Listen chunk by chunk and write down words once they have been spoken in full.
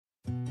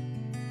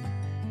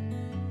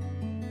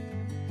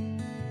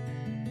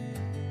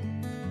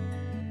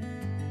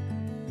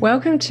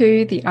Welcome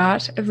to the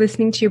Art of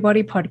Listening to Your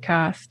Body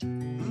podcast.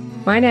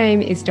 My name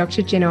is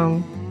Dr.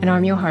 Jinong and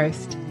I'm your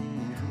host.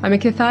 I'm a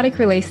cathartic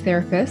release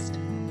therapist,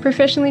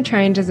 professionally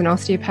trained as an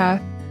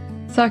osteopath,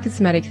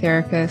 psychosomatic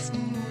therapist,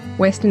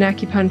 Western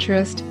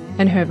acupuncturist,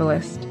 and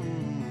herbalist.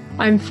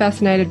 I'm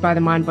fascinated by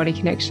the mind-body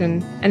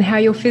connection and how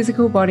your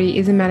physical body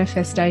is a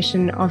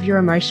manifestation of your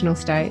emotional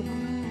state.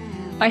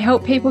 I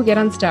help people get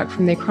unstuck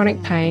from their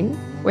chronic pain,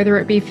 whether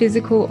it be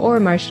physical or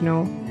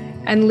emotional,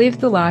 and live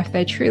the life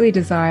they truly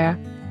desire,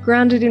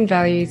 grounded in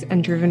values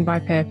and driven by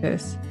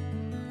purpose.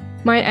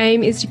 My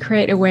aim is to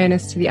create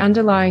awareness to the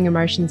underlying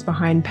emotions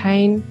behind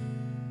pain,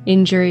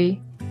 injury,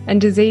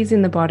 and disease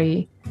in the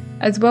body,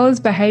 as well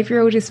as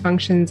behavioural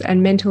dysfunctions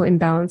and mental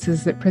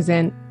imbalances that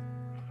present.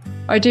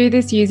 I do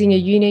this using a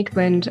unique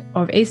blend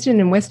of Eastern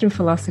and Western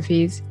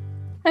philosophies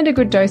and a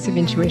good dose of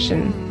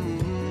intuition.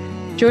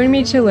 Join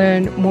me to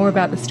learn more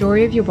about the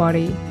story of your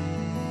body,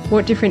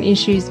 what different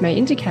issues may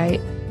indicate,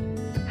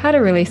 how to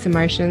release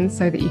emotions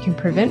so that you can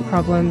prevent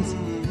problems,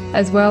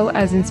 as well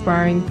as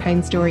inspiring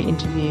pain story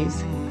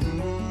interviews.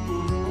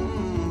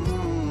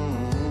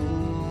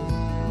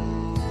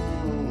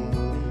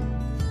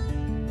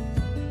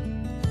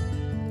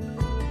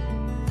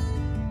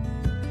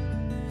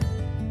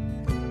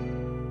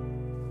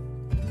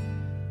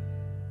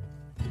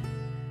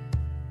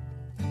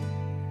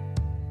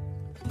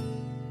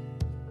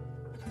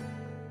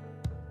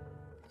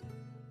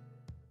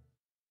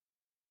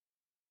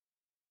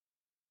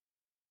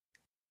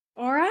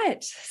 All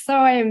right, so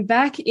I am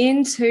back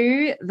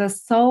into the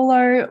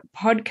solo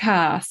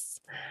podcast.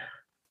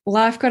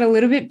 Life got a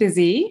little bit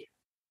busy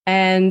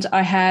and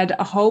I had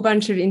a whole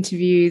bunch of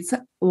interviews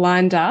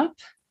lined up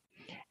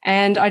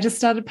and I just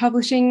started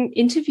publishing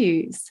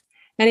interviews.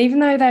 And even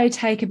though they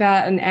take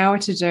about an hour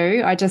to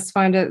do, I just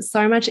find it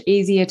so much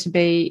easier to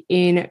be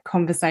in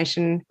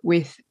conversation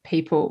with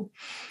people.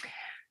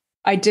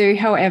 I do,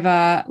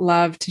 however,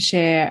 love to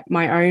share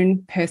my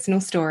own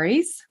personal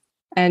stories.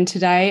 And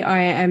today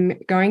I am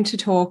going to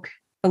talk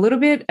a little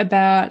bit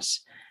about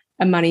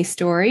a money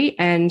story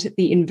and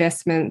the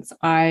investments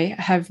I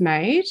have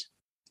made,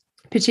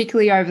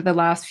 particularly over the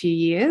last few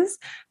years,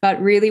 but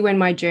really when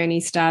my journey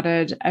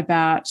started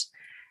about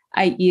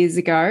 8 years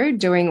ago,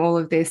 doing all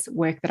of this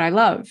work that I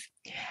love.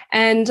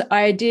 And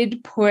I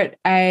did put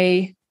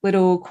a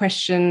little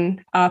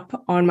question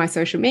up on my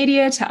social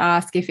media to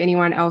ask if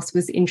anyone else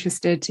was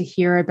interested to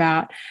hear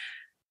about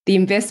the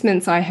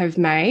investments I have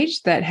made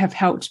that have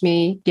helped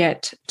me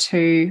get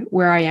to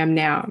where I am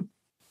now.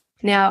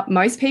 Now,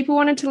 most people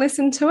wanted to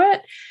listen to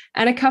it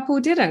and a couple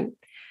didn't,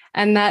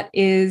 and that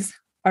is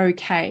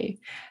okay.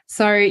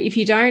 So if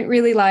you don't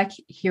really like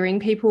hearing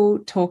people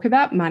talk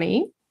about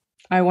money,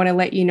 I want to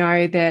let you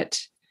know that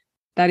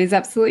that is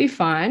absolutely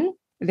fine.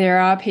 There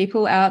are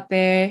people out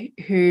there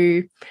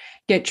who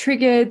get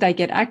triggered, they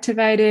get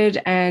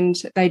activated, and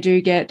they do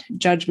get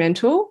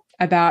judgmental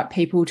about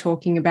people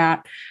talking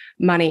about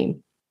money.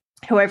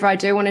 However, I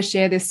do want to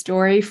share this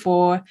story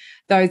for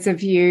those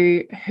of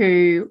you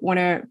who want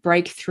to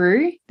break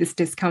through this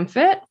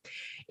discomfort.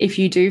 If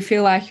you do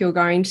feel like you're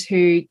going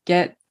to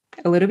get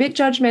a little bit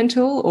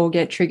judgmental or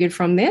get triggered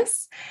from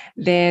this,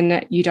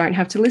 then you don't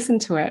have to listen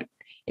to it.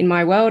 In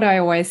my world, I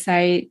always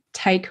say,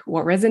 take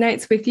what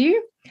resonates with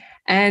you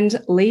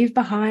and leave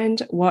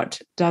behind what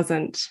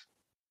doesn't.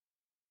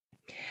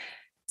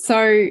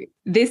 So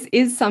this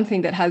is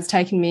something that has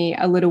taken me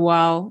a little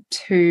while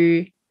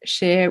to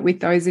share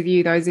with those of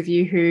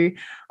you who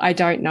I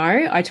don't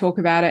know. I talk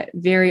about it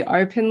very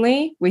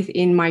openly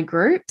within my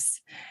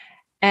groups,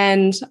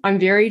 and I'm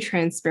very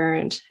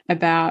transparent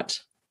about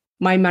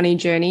my money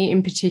journey,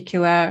 in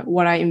particular,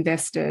 what I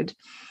invested,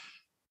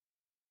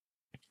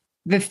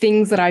 the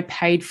things that I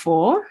paid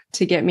for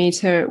to get me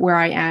to where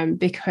I am,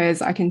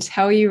 because I can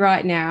tell you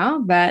right now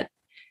that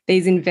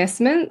these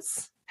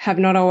investments have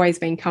not always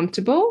been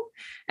comfortable,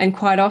 and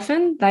quite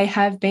often they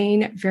have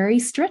been very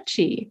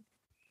stretchy.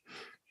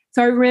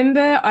 So I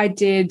remember I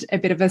did a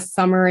bit of a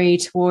summary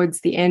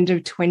towards the end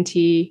of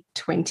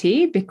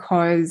 2020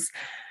 because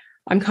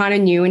I'm kind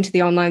of new into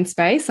the online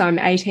space. I'm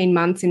 18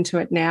 months into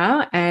it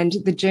now, and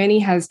the journey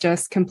has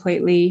just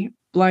completely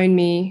blown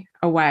me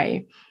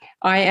away.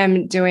 I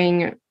am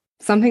doing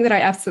something that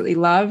I absolutely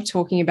love,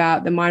 talking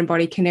about the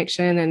mind-body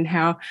connection and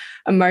how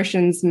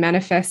emotions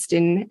manifest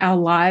in our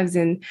lives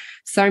in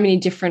so many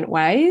different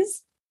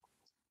ways.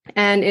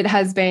 And it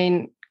has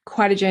been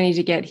quite a journey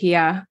to get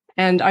here.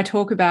 And I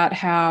talk about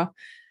how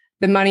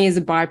the money is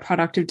a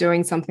byproduct of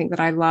doing something that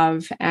I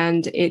love,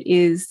 and it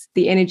is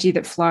the energy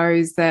that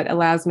flows that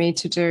allows me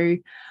to do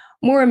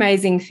more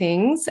amazing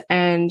things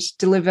and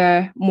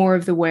deliver more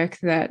of the work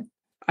that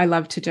I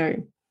love to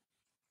do.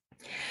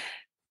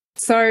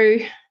 So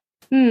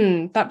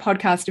that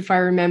podcast, if I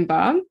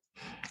remember,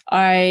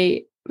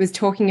 I was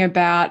talking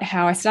about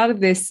how I started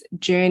this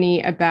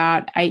journey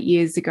about 8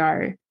 years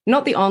ago,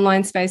 not the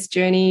online space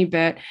journey,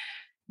 but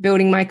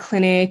building my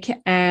clinic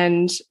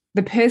and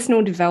the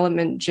personal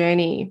development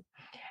journey.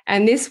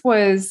 And this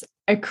was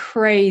a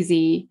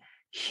crazy,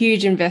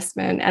 huge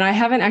investment. And I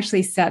haven't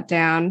actually sat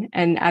down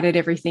and added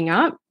everything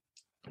up.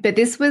 But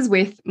this was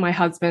with my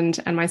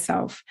husband and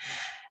myself.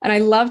 And I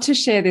love to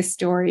share this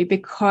story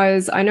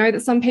because I know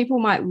that some people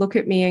might look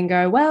at me and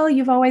go, well,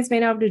 you've always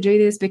been able to do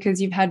this because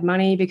you've had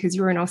money, because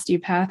you're an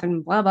osteopath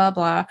and blah, blah,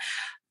 blah.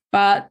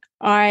 But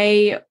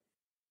I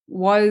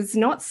was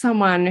not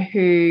someone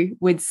who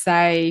would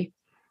say,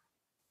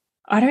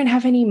 I don't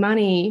have any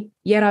money,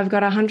 yet I've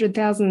got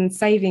 100,000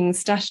 savings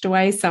stashed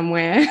away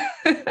somewhere.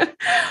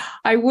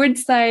 I would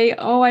say,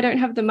 oh, I don't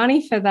have the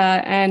money for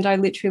that. And I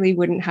literally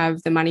wouldn't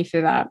have the money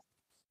for that.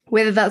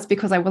 Whether that's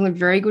because I wasn't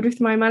very good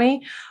with my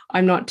money,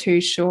 I'm not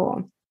too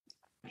sure.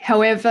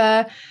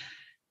 However,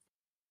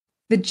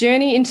 the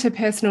journey into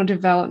personal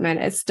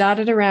development, it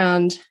started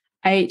around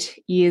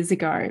 8 years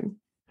ago.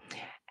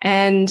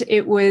 And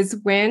it was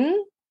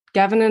when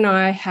Gavin and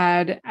I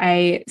had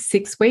a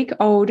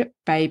 6-week-old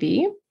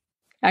baby.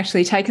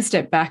 Actually, take a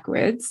step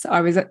backwards.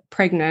 I was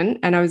pregnant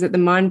and I was at the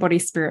Mind, Body,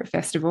 Spirit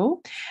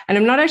Festival. And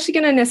I'm not actually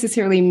going to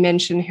necessarily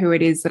mention who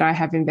it is that I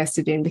have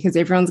invested in because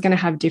everyone's going to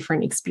have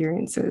different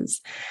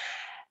experiences.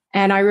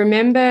 And I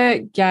remember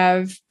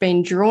Gav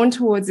being drawn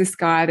towards this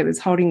guy that was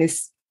holding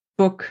this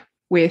book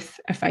with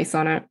a face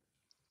on it.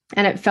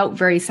 And it felt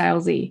very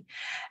salesy.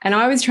 And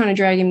I was trying to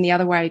drag him the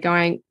other way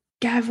going,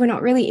 Gav, we're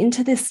not really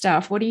into this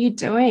stuff. What are you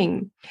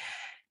doing?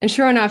 And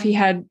sure enough, he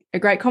had a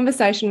great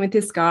conversation with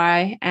this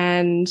guy,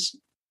 and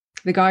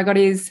the guy got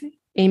his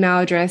email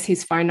address,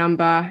 his phone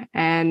number,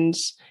 and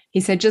he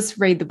said, just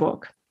read the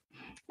book.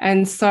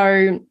 And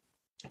so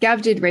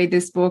Gav did read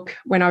this book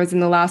when I was in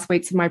the last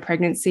weeks of my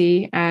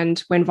pregnancy and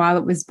when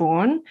Violet was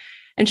born.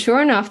 And sure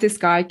enough, this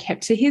guy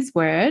kept to his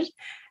word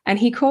and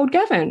he called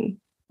Gavin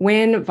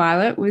when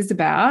Violet was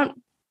about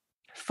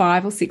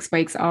 5 or 6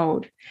 weeks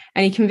old.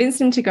 And he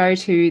convinced him to go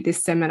to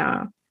this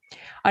seminar.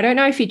 I don't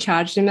know if he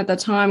charged him at the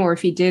time, or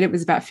if he did, it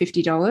was about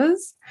 $50.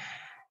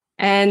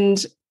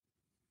 And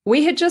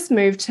we had just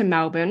moved to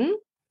Melbourne.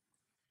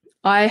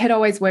 I had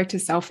always worked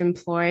as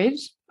self-employed.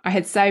 I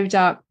had saved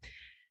up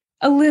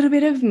a little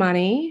bit of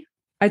money,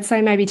 I'd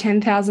say maybe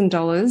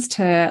 $10,000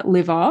 to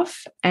live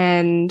off,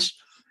 and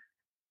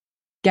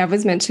Gav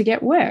was meant to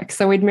get work.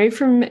 So we'd moved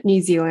from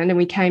New Zealand and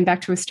we came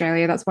back to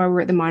Australia. That's why we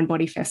were at the Mind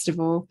Body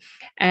Festival.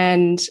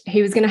 And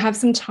he was going to have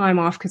some time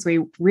off because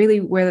we really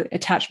were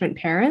attachment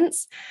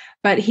parents,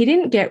 but he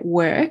didn't get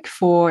work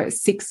for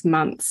 6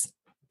 months.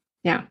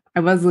 Now, I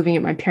was living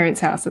at my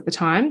parents' house at the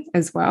time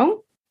as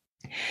well.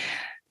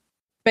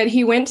 But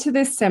he went to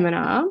this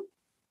seminar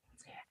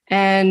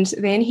and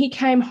then he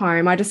came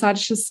home. I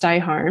decided to stay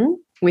home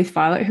with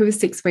Violet, who was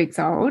 6 weeks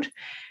old.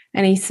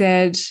 And he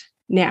said,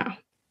 now,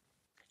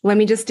 let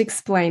me just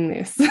explain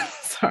this.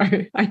 So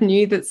I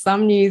knew that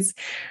some news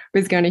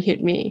was going to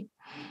hit me.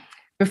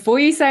 Before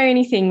you say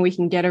anything, we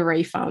can get a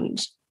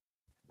refund.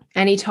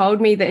 And he told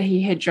me that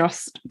he had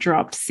just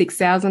dropped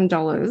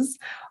 $6,000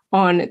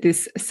 on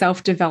this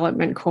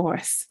self-development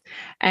course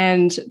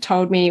and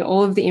told me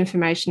all of the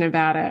information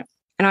about it.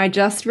 And I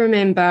just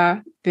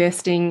remember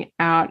bursting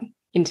out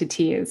into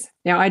tears.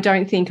 Now, I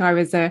don't think I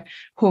was a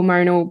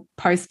hormonal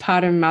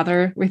postpartum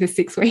mother with a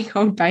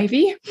 6-week-old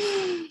baby.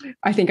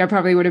 I think I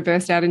probably would have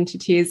burst out into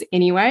tears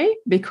anyway,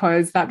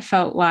 because that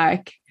felt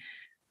like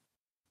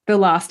the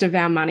last of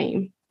our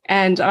money.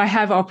 And I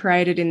have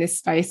operated in this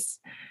space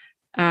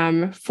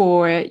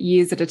for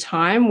years at a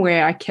time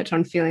where I kept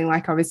on feeling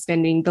like I was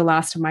spending the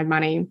last of my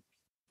money.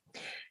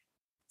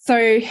 So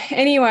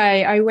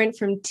anyway, I went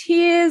from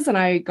tears and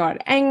I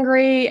got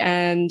angry,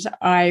 and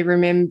I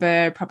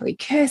remember probably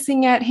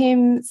cursing at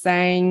him,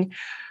 saying,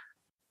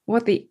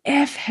 what the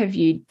F have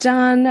you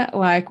done?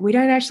 Like, we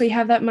don't actually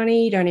have that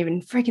money. You don't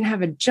even freaking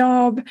have a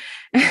job.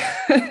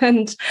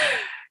 And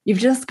you've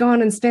just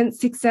gone and spent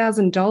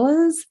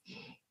 $6,000.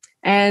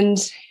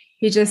 And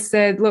he just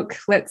said, look,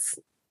 let's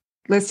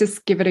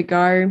just give it a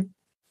go.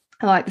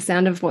 I like the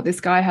sound of what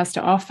this guy has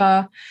to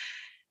offer.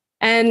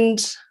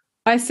 And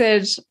I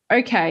said,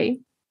 okay,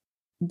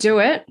 do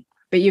it,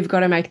 but you've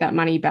got to make that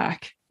money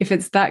back. If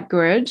it's that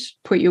good,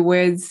 put your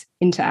words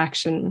into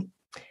action.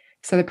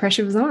 So the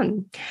pressure was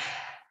on.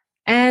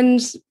 And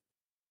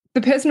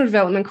the personal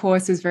development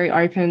course was very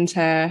open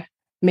to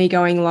me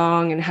going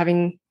along and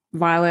having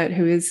Violet,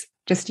 who is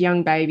just a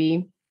young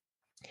baby.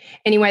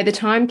 Anyway, the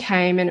time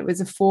came and it was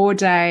a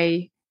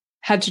 4-day,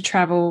 had to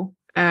travel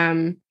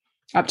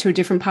up to a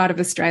different part of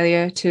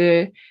Australia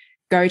to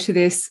go to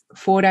this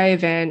 4-day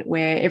event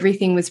where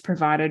everything was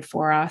provided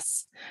for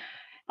us.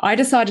 I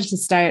decided to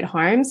stay at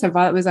home. So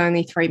Violet was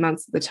only 3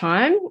 months at the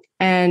time,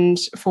 and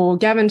for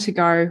Gavin to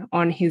go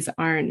on his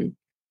own.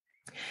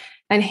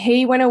 And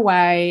he went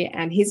away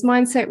and his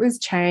mindset was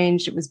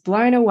changed. It was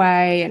blown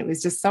away and it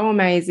was just so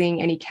amazing.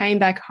 And he came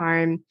back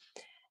home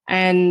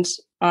and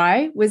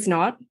I was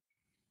not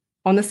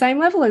on the same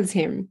level as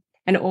him.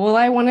 And all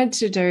I wanted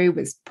to do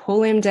was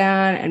pull him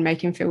down and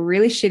make him feel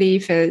really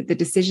shitty for the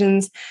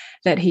decisions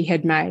that he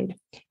had made.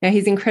 Now,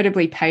 he's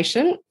incredibly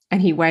patient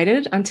and he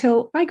waited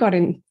until I got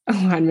in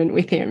alignment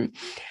with him.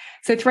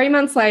 So 3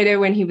 months later,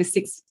 when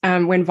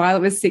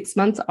Violet was 6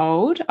 months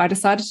old, I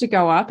decided to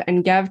go up,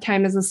 and Gav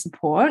came as a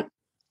support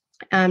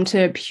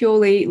to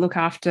purely look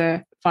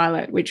after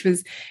Violet, which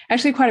was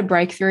actually quite a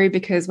breakthrough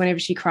because whenever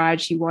she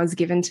cried, she was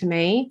given to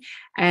me.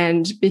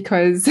 And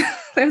because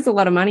there was a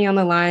lot of money on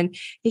the line,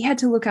 he had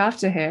to look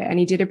after her and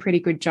he did a pretty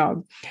good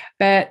job.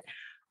 But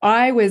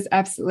I was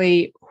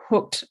absolutely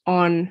hooked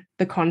on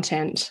the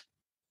content.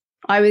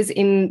 I was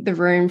in the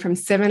room from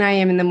 7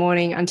 a.m. in the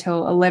morning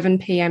until 11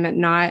 p.m. at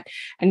night,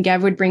 and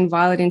Gav would bring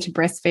Violet in to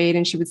breastfeed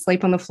and she would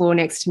sleep on the floor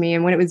next to me.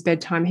 And when it was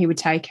bedtime, he would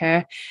take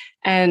her.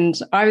 And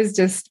I was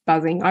just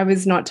buzzing. I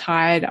was not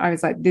tired. I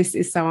was like, this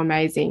is so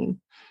amazing.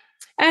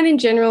 And in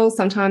general,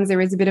 sometimes there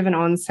is a bit of an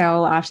on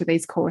sale after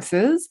these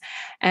courses.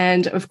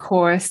 And of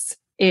course,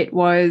 it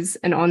was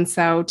an on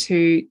sale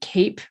to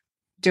keep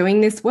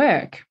doing this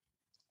work.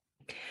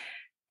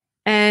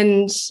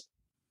 And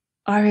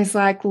I was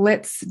like,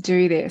 let's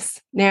do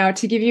this. Now,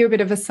 to give you a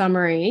bit of a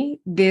summary,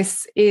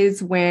 this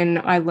is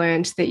when I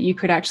learned that you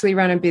could actually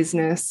run a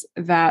business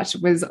that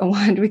was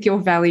aligned with your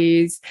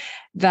values,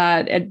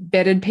 that it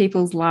bettered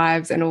people's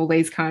lives and all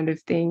these kind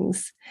of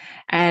things,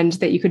 and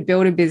that you could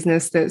build a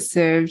business that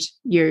served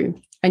you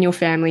and your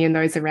family and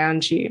those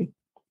around you.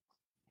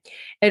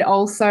 It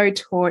also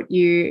taught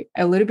you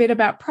a little bit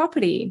about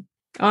property.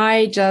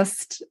 I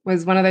just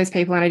was one of those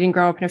people, and I didn't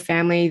grow up in a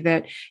family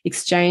that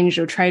exchanged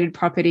or traded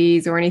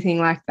properties or anything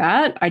like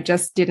that. I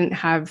just didn't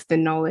have the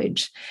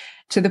knowledge,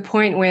 to the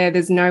point where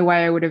there's no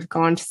way I would have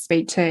gone to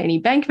speak to any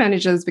bank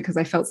managers because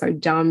I felt so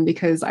dumb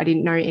because I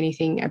didn't know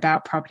anything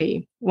about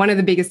property. One of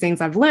the biggest things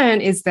I've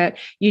learned is that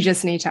you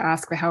just need to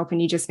ask for help and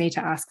you just need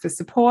to ask for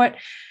support.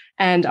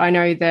 And I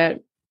know that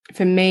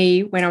for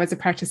me, when I was a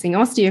practicing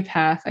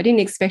osteopath, I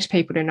didn't expect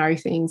people to know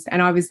things,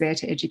 and I was there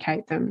to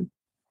educate them.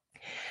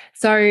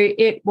 So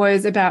it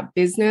was about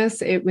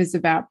business, it was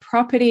about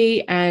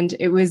property, and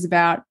it was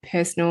about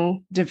personal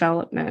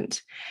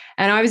development.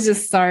 And I was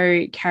just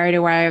so carried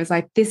away. I was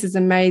like, this is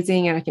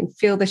amazing, and I can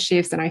feel the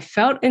shifts. And I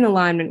felt in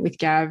alignment with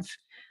Gav.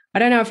 I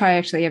don't know if I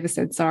actually ever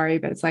said sorry,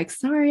 but it's like,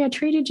 sorry, I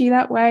treated you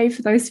that way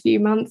for those few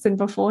months and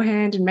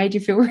beforehand and made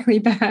you feel really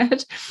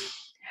bad.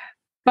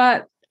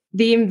 But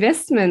the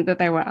investment that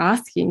they were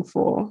asking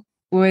for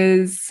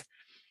was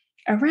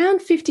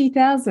around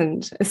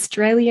 50,000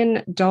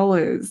 Australian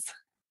dollars.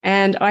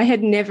 And I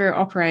had never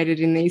operated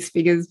in these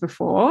figures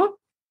before.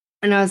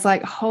 And I was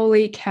like,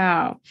 holy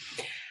cow.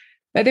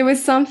 But there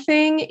was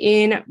something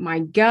in my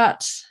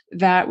gut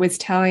that was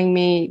telling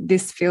me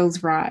this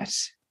feels right.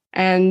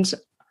 And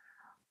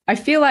I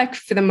feel like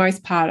for the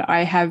most part,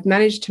 I have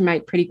managed to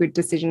make pretty good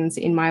decisions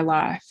in my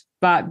life.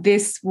 But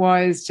this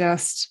was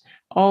just,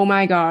 oh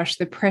my gosh,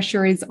 the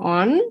pressure is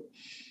on.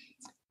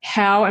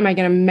 How am I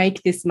going to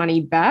make this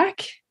money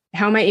back?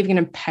 How am I even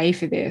going to pay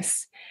for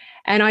this?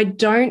 And I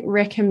don't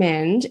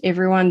recommend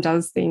everyone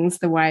does things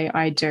the way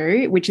I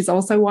do, which is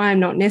also why I'm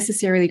not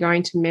necessarily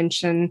going to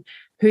mention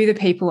who the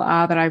people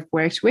are that I've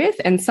worked with.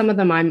 And some of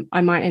them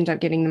I might end up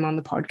getting them on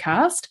the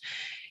podcast,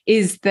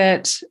 is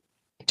that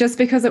just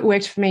because it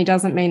worked for me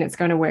doesn't mean it's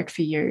going to work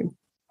for you.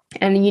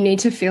 And you need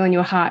to feel in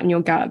your heart and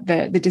your gut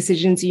that the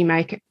decisions you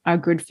make are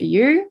good for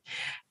you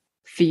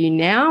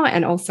now,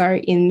 and also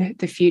in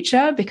the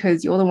future,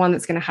 because you're the one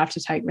that's going to have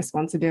to take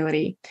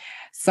responsibility.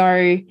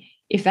 So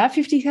if that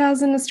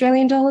 50,000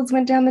 Australian dollars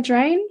went down the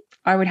drain,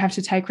 I would have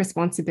to take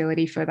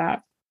responsibility for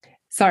that.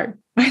 So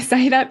I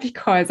say that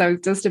because I was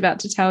just about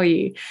to tell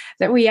you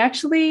that we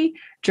actually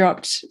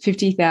dropped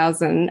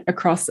 50,000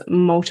 across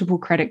multiple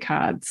credit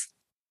cards.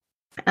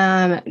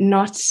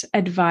 Not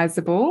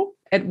advisable.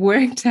 It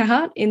worked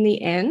out in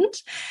the end.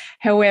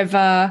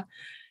 However,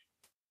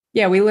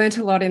 yeah, we learned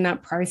a lot in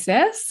that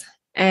process,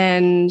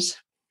 and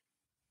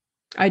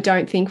I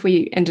don't think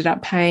we ended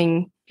up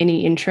paying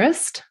any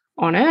interest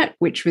on it,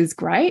 which was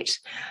great.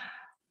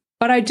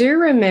 But I do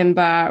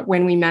remember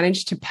when we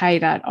managed to pay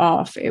that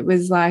off, it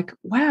was like,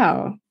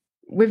 wow,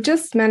 we've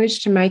just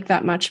managed to make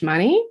that much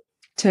money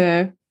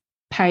to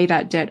pay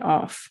that debt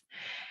off.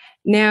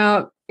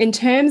 Now, in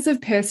terms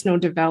of personal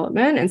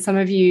development, and some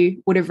of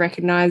you would have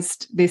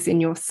recognized this in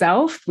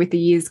yourself with the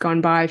years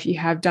gone by if you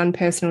have done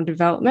personal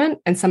development,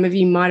 and some of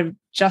you might have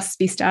just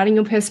be starting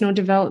your personal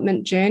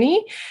development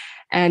journey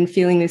and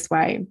feeling this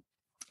way.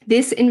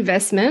 This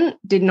investment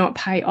did not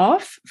pay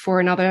off for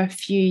another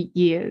few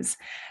years.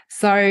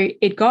 So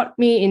it got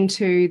me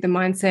into the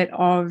mindset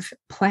of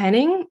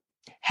planning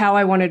how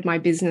I wanted my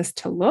business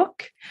to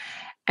look.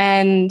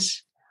 And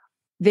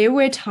there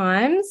were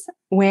times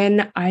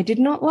when I did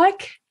not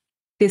like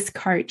this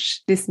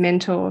coach, this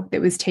mentor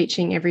that was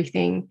teaching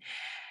everything.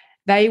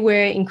 They were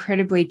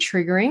incredibly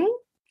triggering.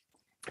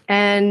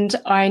 And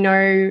I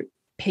know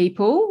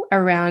people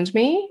around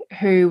me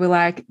who were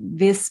like,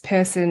 this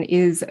person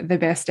is the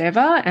best ever.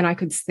 And I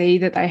could see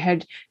that they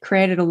had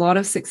created a lot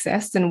of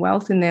success and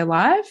wealth in their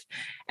life.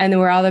 And there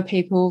were other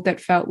people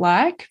that felt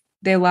like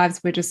their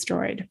lives were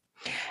destroyed.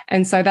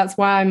 And so that's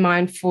why I'm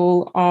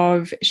mindful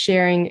of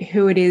sharing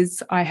who it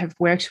is I have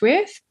worked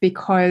with,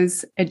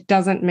 because it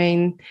doesn't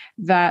mean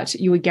that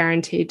you are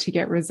guaranteed to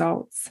get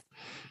results.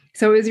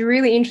 So it was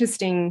really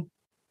interesting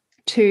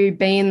to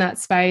be in that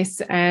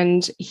space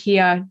and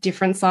hear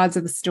different sides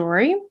of the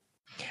story.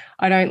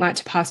 I don't like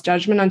to pass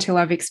judgment until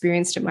I've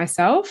experienced it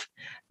myself,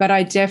 but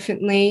I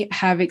definitely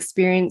have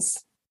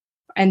experienced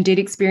and did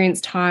experience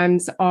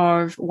times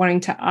of wanting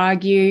to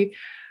argue,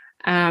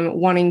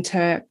 wanting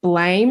to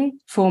blame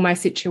for my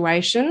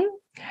situation,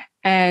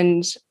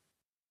 and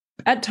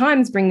at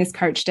times bring this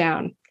coach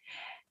down.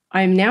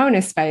 I'm now in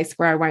a space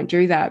where I won't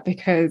do that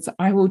because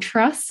I will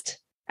trust,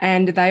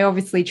 and they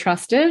obviously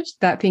trusted,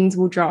 that things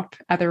will drop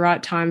at the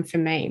right time for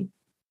me.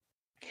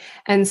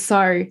 And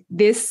so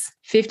this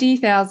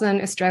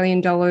 50,000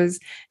 Australian dollars,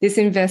 this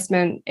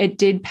investment, it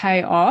did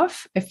pay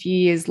off a few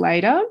years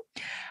later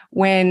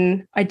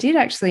when I did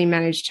actually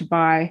manage to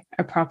buy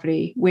a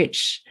property,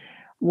 which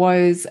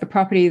was a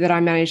property that I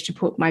managed to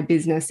put my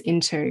business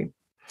into.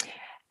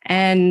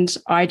 And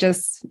I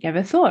just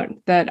never thought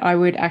that I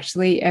would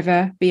actually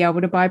ever be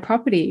able to buy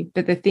property.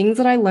 But the things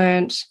that I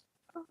learned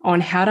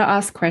on how to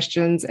ask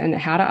questions and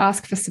how to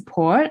ask for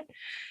support,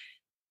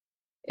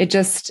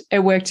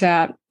 it worked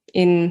out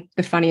in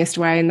the funniest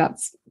way. And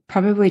that's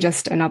probably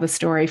just another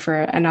story for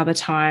another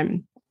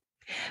time.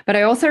 But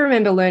I also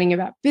remember learning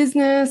about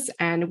business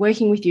and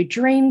working with your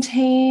dream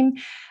team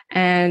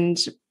and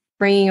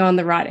bringing on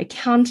the right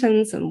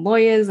accountants and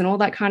lawyers and all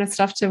that kind of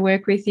stuff to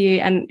work with you.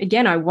 And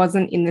again, I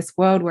wasn't in this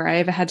world where I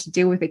ever had to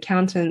deal with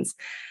accountants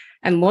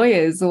and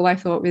lawyers. All I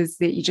thought was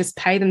that you just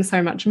pay them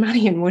so much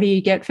money and what do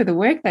you get for the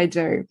work they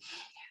do?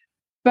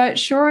 But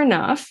sure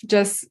enough,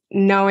 just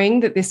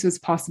knowing that this was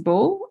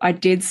possible, I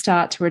did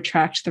start to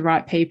attract the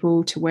right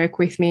people to work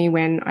with me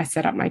when I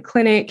set up my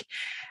clinic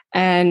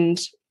and,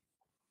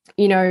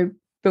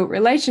 built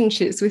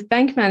relationships with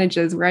bank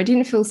managers where I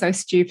didn't feel so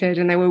stupid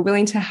and they were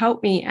willing to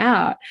help me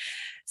out.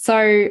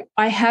 So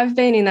I have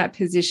been in that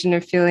position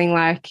of feeling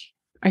like,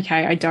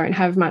 okay, I don't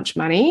have much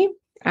money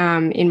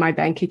in my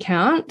bank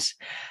account,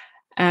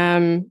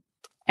 and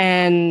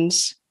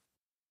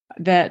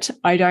that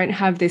I don't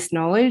have this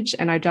knowledge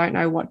and I don't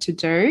know what to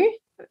do.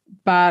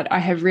 But I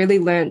have really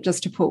learned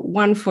just to put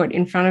one foot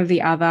in front of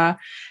the other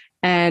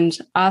and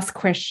ask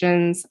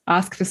questions,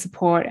 ask for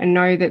support, and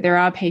know that there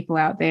are people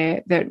out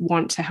there that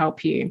want to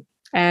help you.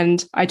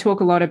 And I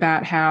talk a lot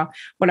about how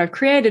what I've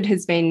created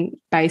has been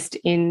based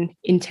in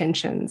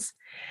intentions.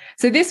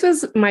 So this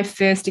was my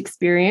first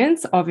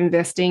experience of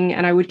investing,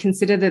 and I would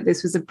consider that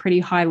this was a pretty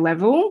high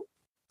level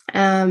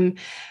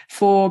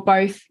for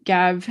both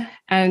Gav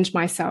and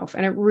myself.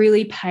 And it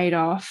really paid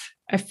off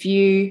a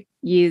few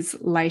years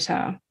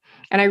later.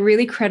 And I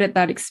really credit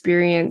that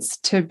experience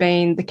to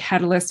being the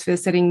catalyst for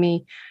setting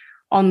me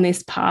on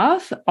this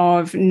path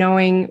of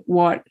knowing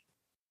what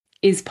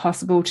is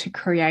possible to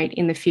create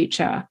in the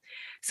future.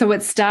 So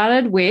it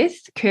started with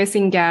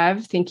cursing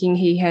Gav, thinking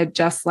he had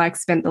just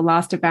spent the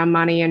last of our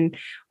money and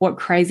what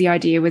crazy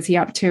idea was he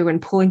up to,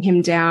 and pulling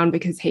him down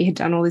because he had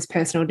done all this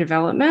personal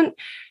development,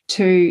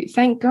 to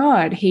thank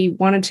God he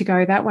wanted to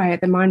go that way at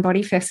the Mind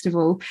Body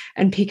Festival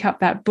and pick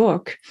up that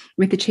book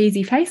with the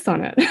cheesy face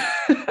on it.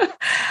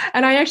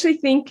 And I actually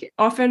think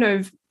often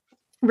of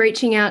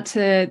reaching out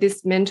to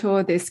this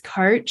mentor, this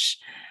coach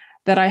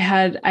that I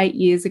had 8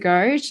 years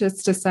ago,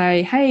 just to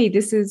say, hey,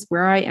 this is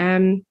where I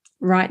am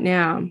right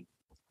now.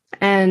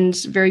 And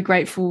very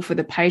grateful for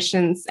the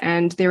patience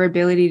and their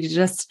ability to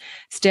just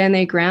stand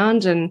their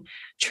ground and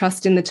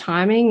trust in the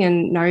timing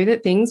and know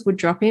that things would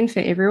drop in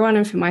for everyone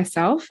and for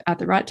myself at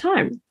the right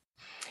time.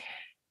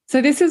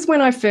 So this is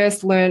when I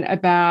first learned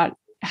about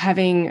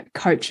having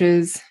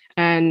coaches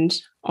and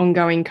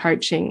ongoing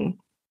coaching.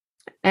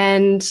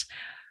 And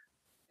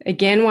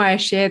again, why I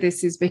share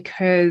this is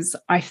because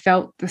I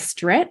felt the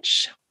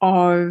stretch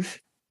of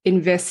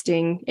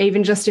investing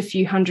even just a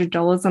few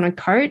 $100s on a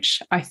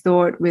coach. I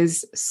thought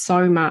was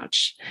so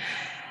much.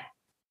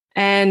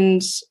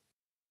 And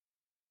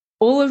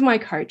all of my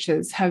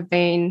coaches have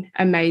been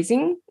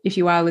amazing, if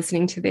you are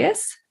listening to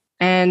this.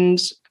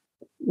 And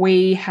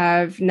we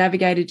have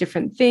navigated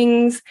different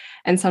things.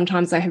 And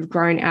sometimes I have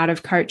grown out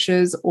of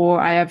coaches, or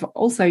I have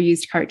also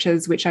used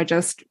coaches which I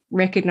just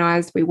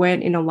recognized we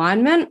weren't in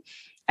alignment.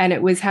 And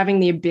it was having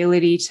the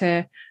ability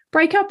to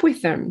break up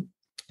with them,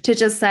 to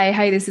just say,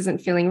 hey, this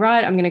isn't feeling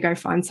right. I'm going to go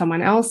find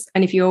someone else.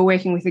 And if you're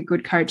working with a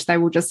good coach, they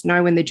will just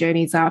know when the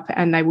journey's up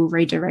and they will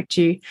redirect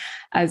you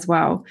as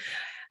well.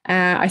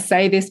 I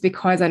say this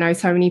because I know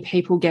so many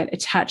people get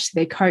attached to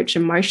their coach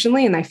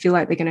emotionally and they feel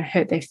like they're going to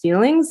hurt their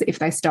feelings if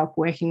they stop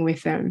working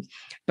with them.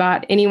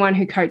 But anyone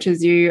who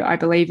coaches you, I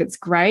believe it's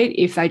great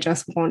if they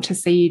just want to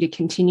see you to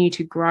continue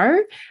to grow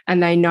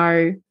and they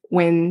know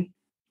when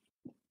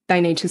they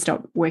need to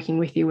stop working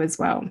with you as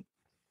well.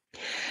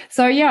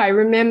 So I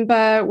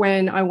remember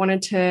when I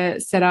wanted to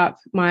set up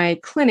my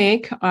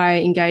clinic, I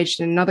engaged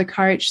another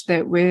coach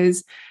that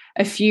was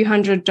a few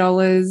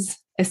 $100s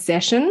a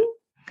session.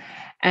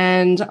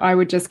 And I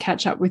would just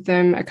catch up with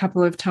them a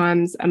couple of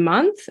times a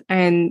month.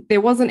 And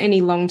there wasn't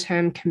any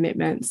long-term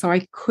commitment. So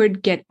I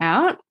could get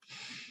out.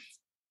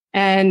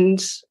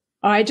 And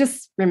I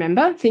just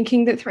remember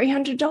thinking that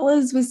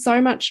 $300 was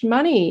so much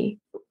money,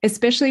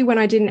 especially when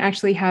I didn't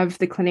actually have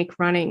the clinic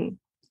running.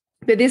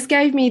 But this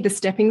gave me the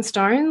stepping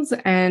stones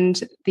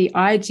and the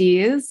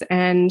ideas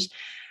and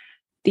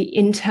the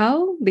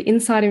intel, the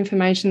inside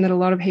information that a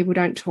lot of people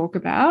don't talk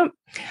about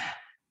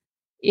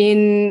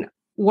in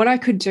what I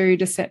could do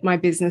to set my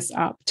business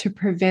up to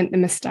prevent the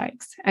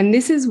mistakes. And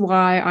this is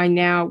why I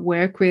now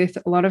work with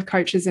a lot of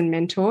coaches and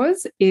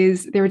mentors,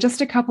 is there are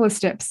just a couple of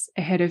steps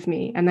ahead of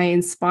me and they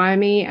inspire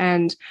me,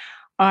 and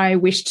I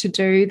wish to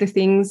do the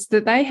things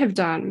that they have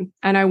done.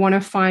 And I want to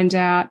find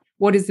out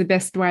what is the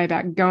best way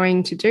about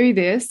going to do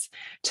this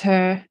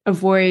to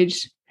avoid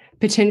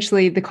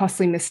potentially the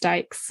costly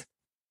mistakes.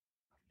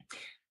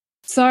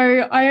 So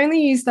I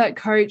only used that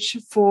coach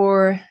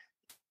for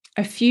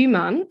a few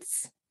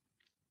months.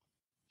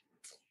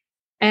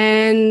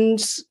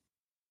 And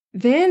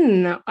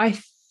then I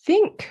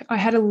think I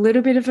had a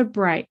little bit of a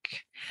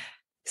break.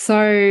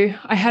 So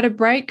I had a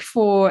break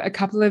for a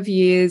couple of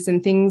years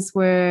and things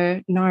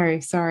were,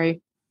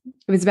 it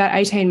was about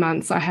 18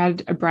 months. I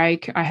had a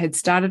break. I had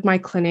started my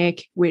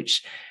clinic,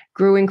 which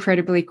grew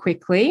incredibly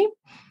quickly.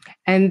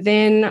 And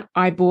then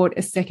I bought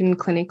a second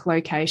clinic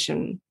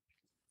location.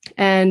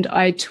 And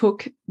I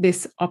took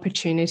this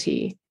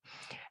opportunity.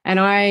 And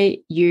I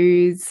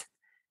use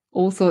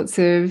all sorts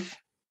of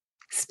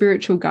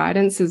spiritual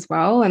guidance as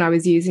well. And I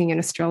was using an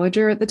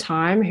astrologer at the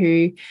time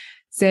who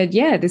said,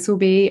 yeah, this will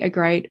be a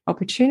great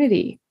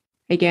opportunity.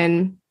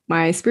 Again,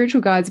 my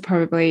spiritual guides are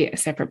probably a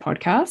separate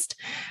podcast,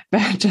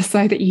 but just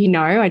so that you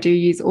know, I do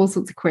use all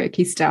sorts of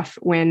quirky stuff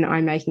when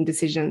I'm making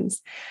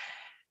decisions.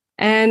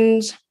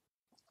 And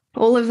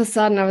all of a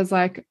sudden I was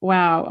like,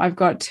 wow, I've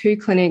got 2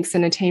 clinics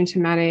and a team to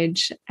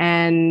manage,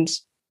 and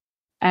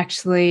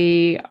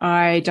actually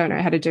I don't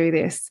know how to do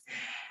this.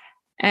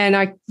 And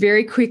I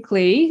very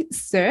quickly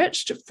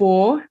searched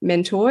for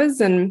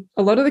mentors, and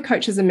a lot of the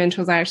coaches and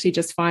mentors I actually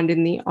just find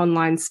in the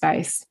online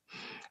space.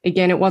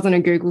 Again, it wasn't a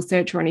Google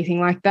search or anything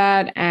like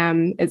that.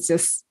 It's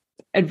just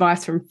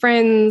advice from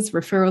friends,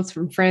 referrals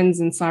from friends,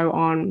 and so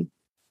on.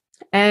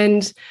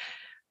 And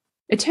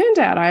it turned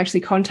out I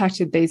actually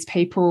contacted these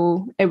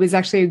people. It was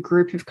actually a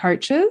group of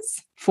coaches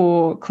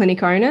for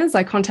clinic owners.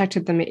 I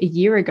contacted them a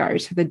year ago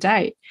to the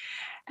date,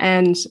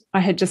 and I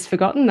had just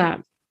forgotten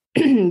that.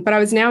 But I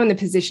was now in the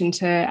position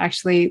to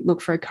actually look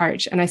for a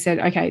coach. And I said,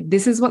 okay,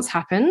 this is what's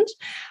happened.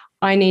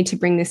 I need to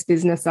bring this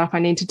business up. I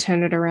need to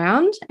turn it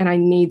around, and I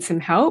need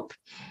some help.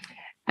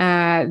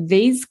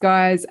 These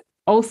guys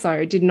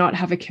also did not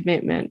have a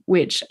commitment,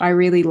 which I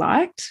really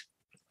liked.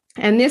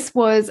 And this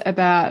was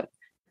about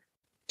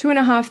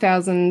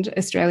 2,500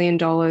 Australian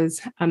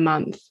dollars a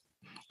month.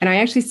 And I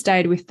actually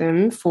stayed with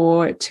them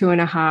for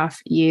 2.5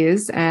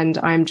 years, and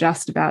I'm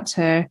just about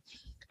to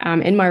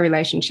end my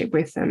relationship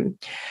with them.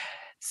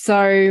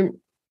 So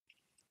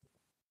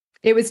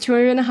it was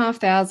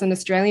 2,500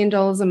 Australian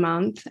dollars a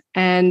month.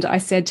 And I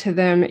said to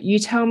them, you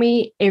tell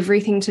me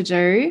everything to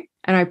do,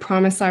 and I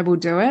promise I will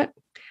do it.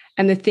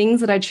 And the things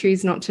that I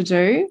choose not to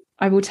do,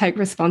 I will take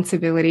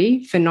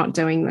responsibility for not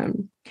doing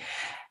them.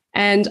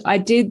 And I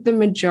did the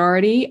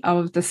majority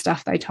of the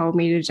stuff they told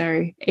me to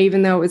do,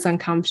 even though it was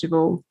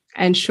uncomfortable.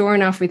 And sure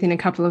enough, within a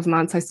couple of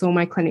months, I saw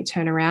my clinic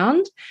turn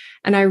around,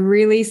 and I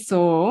really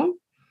saw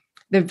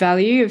the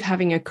value of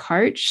having a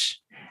coach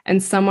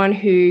and someone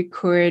who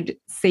could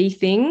see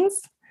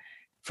things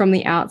from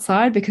the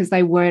outside because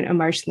they weren't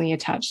emotionally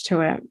attached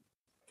to it.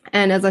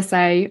 And as I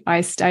say,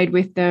 I stayed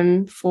with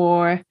them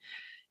for,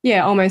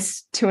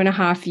 almost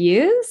 2.5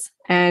 years,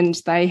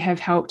 and they have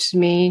helped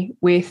me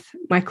with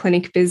my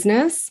clinic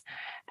business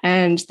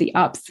and the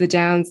ups, the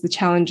downs, the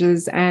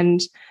challenges,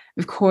 and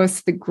of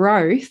course, the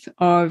growth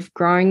of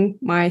growing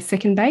my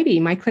second baby,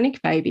 my clinic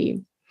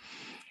baby.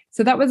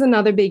 So that was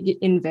another big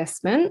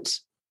investment.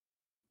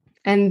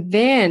 And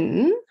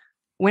then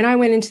when I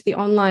went into the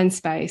online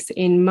space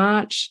in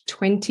March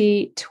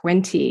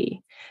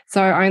 2020,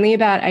 so only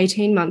about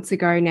 18 months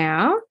ago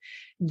now,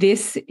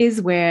 this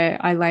is where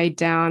I laid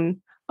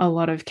down a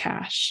lot of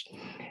cash.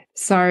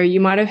 So you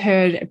might have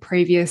heard a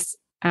previous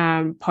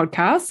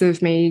podcast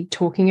of me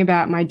talking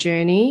about my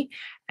journey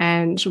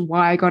and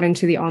why I got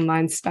into the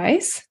online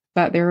space.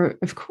 But there are,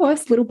 of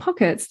course, little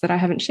pockets that I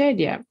haven't shared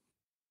yet.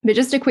 But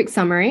just a quick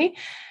summary.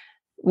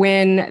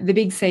 When the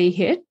big C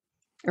hit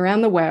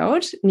around the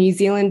world, New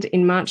Zealand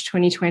in March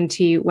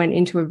 2020 went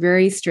into a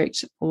very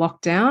strict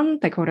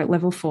lockdown. They called it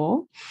level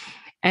 4.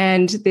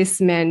 And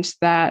this meant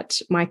that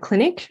my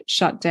clinic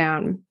shut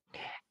down.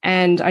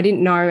 And I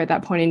didn't know at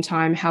that point in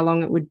time how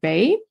long it would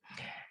be.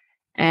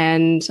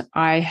 And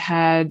I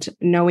had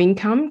no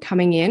income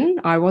coming in.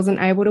 I wasn't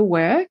able to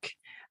work.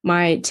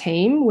 My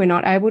team were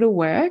not able to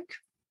work.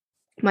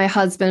 My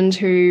husband,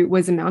 who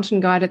was a mountain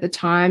guide at the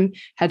time,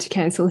 had to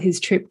cancel his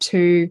trip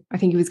to, I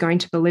think he was going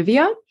to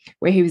Bolivia,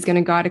 where he was going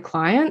to guide a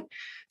client.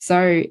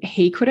 So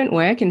he couldn't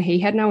work and he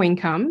had no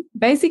income.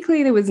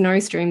 Basically, there was no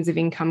streams of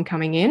income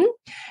coming in,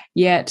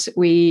 yet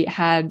we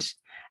had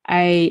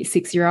a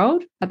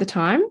 6-year-old at the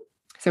time.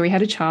 So we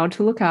had a child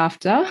to look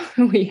after.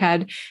 We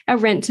had our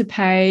rent to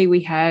pay.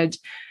 We had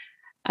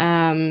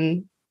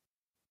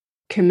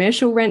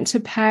commercial rent to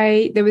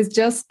pay. There was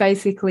just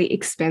basically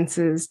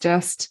expenses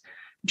just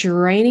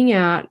draining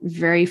out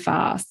very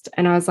fast.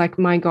 And I was like,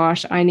 my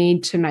gosh, I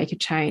need to make a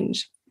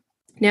change.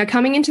 Now,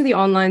 coming into the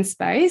online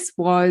space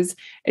was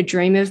a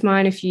dream of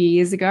mine a few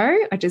years ago.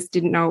 I just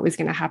didn't know it was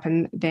going to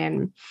happen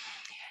then.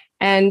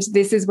 And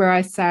this is where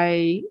I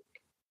say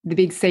the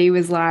big C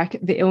was like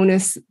the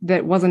illness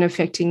that wasn't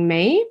affecting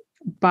me,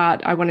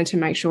 but I wanted to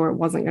make sure it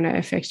wasn't going to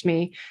affect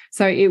me.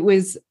 So it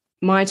was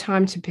my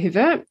time to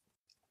pivot.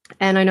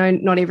 And I know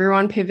not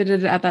everyone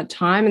pivoted at that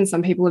time, and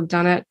some people have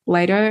done it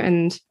later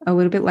and a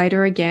little bit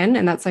later again,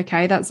 and that's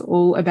okay. That's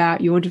all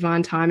about your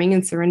divine timing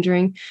and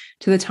surrendering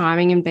to the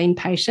timing and being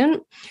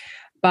patient.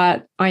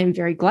 But I am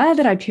very glad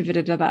that I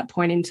pivoted at that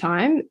point in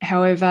time.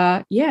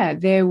 However, yeah,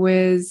 there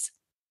was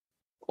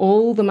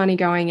all the money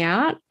going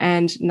out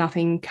and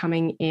nothing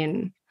coming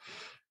in.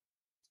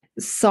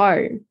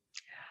 So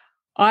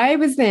I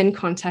was then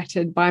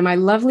contacted by my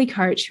lovely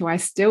coach who I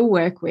still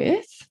work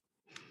with.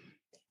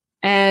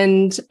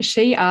 And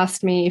she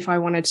asked me if I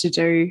wanted to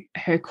do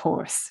her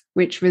course,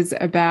 which was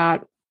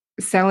about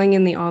selling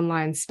in the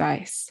online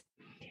space.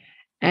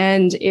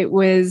 And it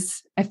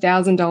was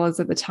 $1,000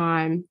 at the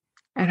time.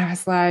 And I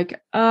was like,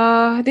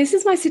 this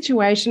is my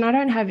situation. I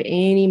don't have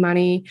any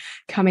money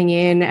coming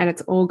in and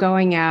it's all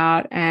going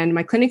out. And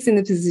my clinic's in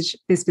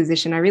this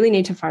position. I really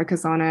need to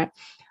focus on it.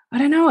 I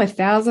don't know,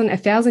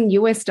 $1,000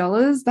 US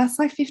dollars, that's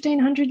like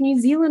 1,500 New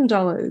Zealand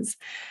dollars.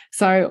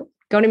 So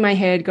got in my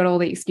head, got all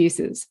the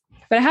excuses.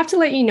 But I have to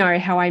let you know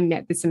how I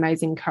met this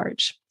amazing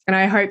coach. And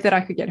I hope that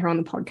I could get her on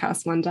the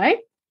podcast one day.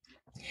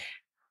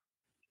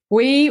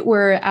 We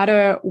were at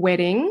a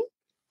wedding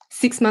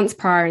 6 months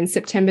prior in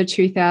September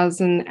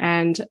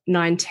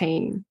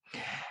 2019.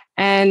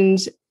 And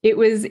it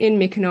was in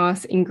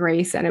Mykonos in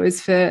Greece, and it was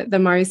for the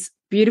most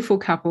beautiful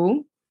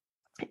couple.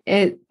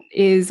 It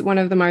is one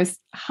of the most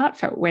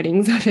heartfelt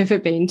weddings I've ever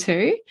been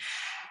to.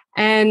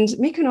 And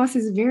Mykonos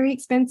is a very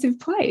expensive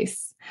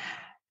place.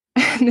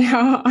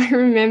 Now, I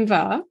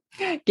remember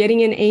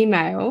getting an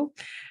email.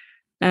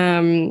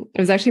 It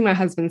was actually my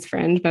husband's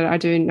friend, but I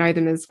do know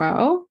them as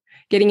well.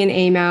 Getting an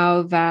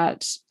email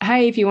that,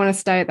 hey, if you want to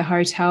stay at the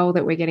hotel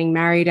that we're getting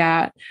married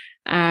at,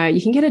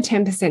 you can get a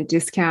 10%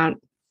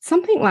 discount,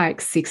 something like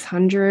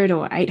 600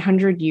 or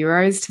 800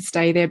 euros to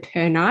stay there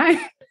per night.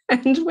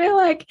 And we're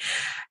like,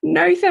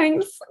 no,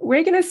 thanks.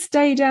 We're going to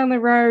stay down the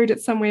road at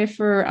somewhere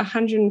for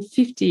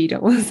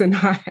 $150 a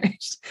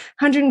night,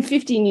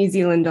 150 New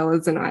Zealand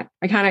dollars a night.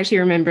 I can't actually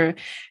remember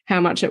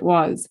how much it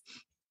was.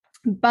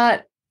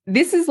 But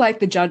this is like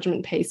the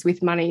judgment piece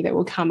with money that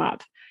will come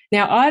up.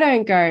 Now, I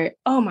don't go,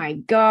 oh my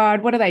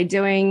God, what are they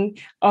doing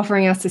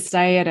offering us to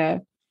stay at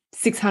a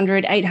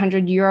 600,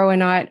 800 euro a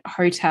night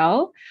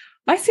hotel?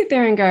 I sit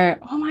there and go,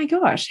 oh my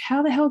gosh,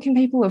 how the hell can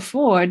people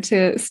afford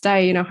to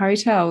stay in a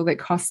hotel that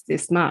costs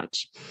this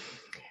much?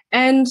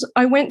 And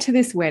I went to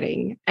this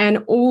wedding,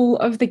 and all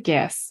of the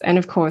guests, and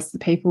of course the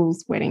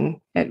people's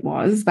wedding it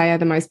was, they are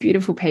the most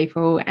beautiful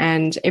people,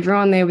 and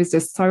everyone there was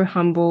just so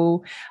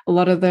humble. A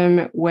lot of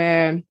them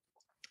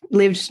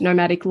lived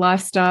nomadic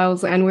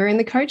lifestyles and were in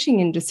the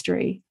coaching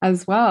industry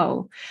as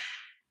well.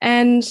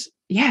 And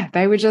yeah,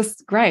 they were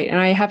just great. And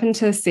I happened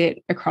to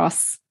sit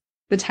across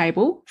the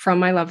table from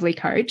my lovely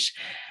coach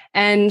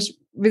and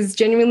was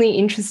genuinely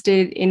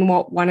interested in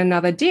what one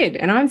another did.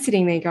 And I'm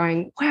sitting there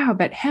going, wow,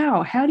 but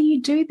how? How do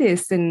you do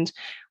this? And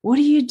what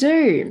do you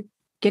do?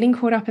 Getting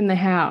caught up in the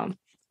how.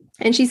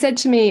 And she said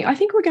to me, I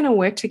think we're going to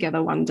work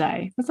together one day.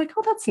 I was like,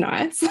 oh, that's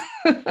nice.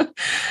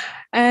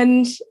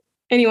 And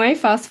anyway,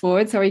 fast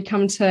forward. So we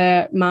come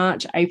to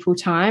March, April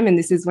time. And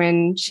this is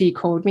when she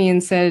called me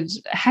and said,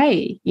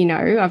 hey,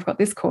 I've got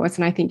this course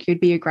and I think you'd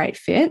be a great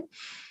fit.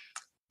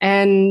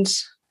 And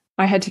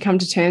I had to come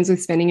to terms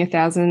with spending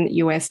 $1,000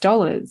 US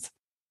dollars.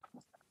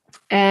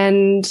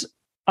 And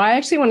I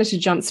actually wanted to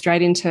jump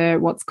straight into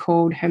what's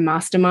called her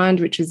mastermind,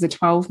 which is a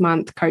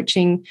 12-month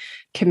coaching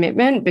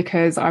commitment,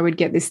 because I would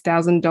get this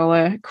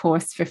 $1,000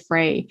 course for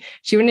free.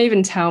 She wouldn't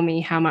even tell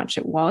me how much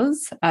it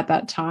was at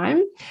that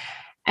time.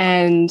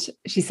 And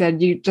she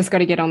said, you just got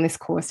to get on this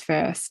course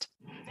first.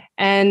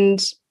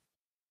 And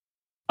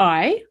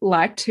I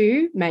like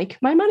to make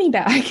my money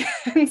back.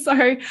 And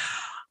so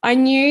I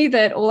knew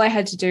that all I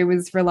had to do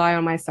was rely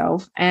on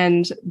myself,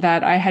 and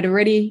that I had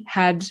already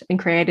had and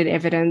created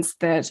evidence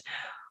that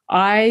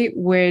I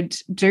would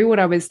do what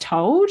I was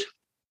told,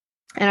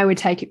 and I would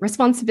take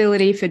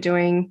responsibility for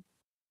doing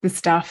the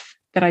stuff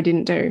that I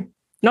didn't do,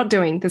 not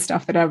doing the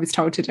stuff that I was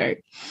told to do.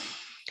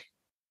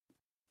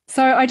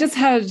 So I just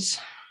had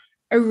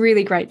a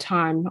really great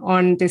time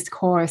on this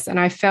course,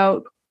 and I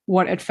felt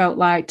what it felt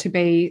like to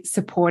be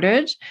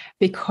supported,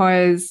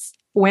 because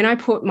when I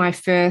put my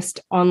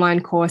first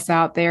online course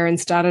out there and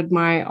started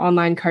my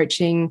online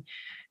coaching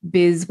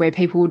biz where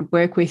people would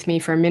work with me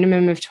for a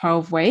minimum of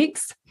 12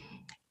 weeks,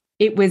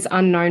 it was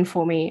unknown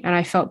for me. And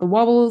I felt the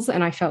wobbles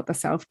and I felt the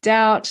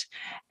self-doubt.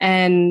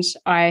 And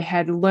I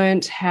had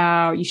learnt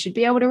how you should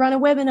be able to run a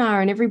webinar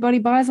and everybody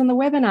buys on the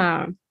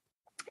webinar.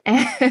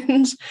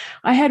 And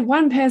I had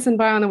one person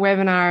buy on the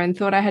webinar and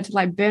thought I had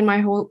to burn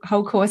my whole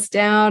course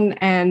down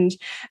and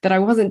that I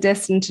wasn't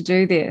destined to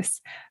do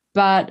this.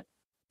 But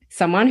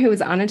someone who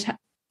was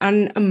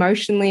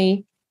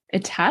unemotionally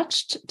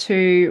attached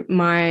to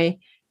my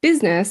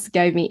business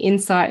gave me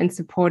insight and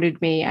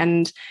supported me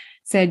and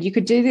said, you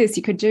could do this,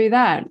 you could do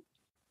that.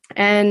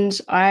 And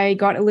I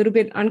got a little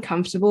bit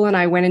uncomfortable and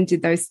I went and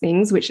did those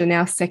things, which are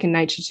now second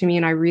nature to me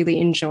and I really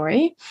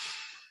enjoy.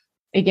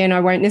 Again, I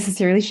won't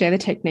necessarily share the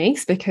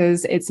techniques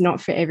because it's not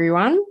for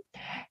everyone.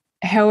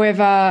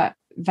 However,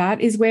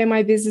 that is where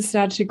my business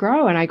started to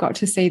grow and I got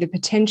to see the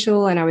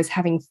potential and I was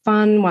having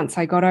fun once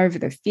I got over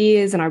the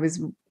fears and I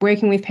was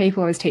working with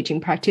people. I was teaching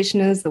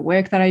practitioners the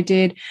work that I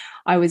did.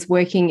 I was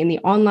working in the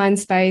online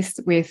space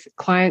with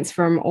clients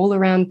from all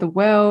around the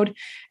world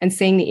and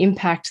seeing the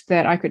impact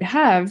that I could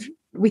have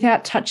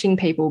without touching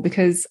people,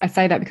 because I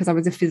say that because I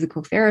was a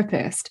physical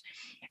therapist.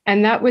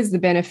 And that was the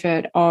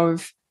benefit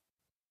of,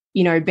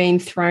 being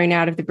thrown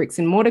out of the bricks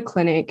and mortar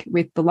clinic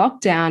with the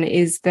lockdown,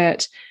 is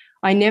that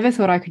I never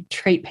thought I could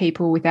treat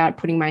people without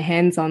putting my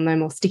hands on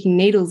them or sticking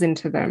needles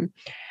into them.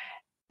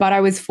 But I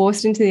was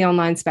forced into the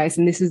online space,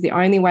 and this is the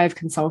only way of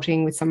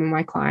consulting with some of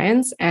my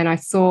clients. And I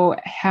saw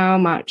how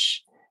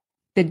much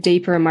the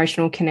deeper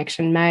emotional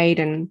connection made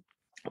and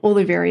all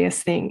the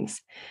various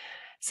things.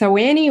 So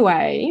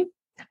anyway,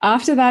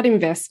 after that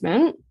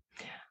investment,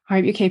 I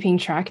hope you're keeping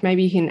track.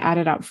 Maybe you can add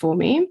it up for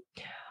me.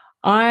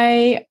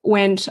 I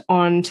went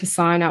on to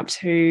sign up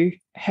to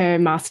her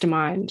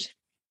mastermind.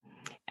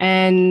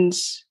 And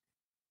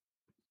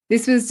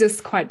this was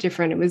just quite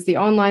different. It was the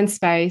online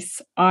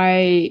space.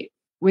 I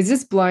was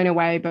just blown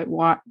away by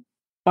what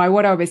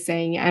I was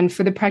seeing. And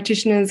for the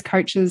practitioners,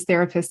 coaches,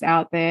 therapists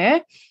out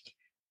there,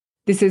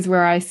 this is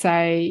where I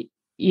say,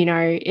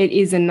 it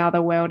is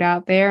another world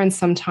out there. And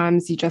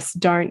sometimes you just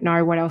don't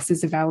know what else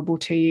is available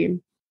to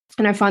you.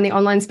 And I find the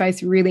online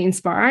space really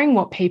inspiring,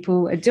 what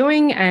people are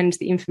doing and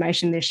the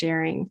information they're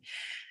sharing.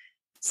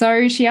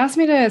 So she asked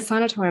me to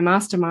sign up to her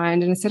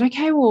mastermind and I said,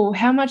 okay, well,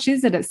 how much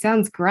is it? It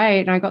sounds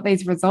great. And I got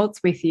these results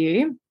with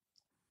you.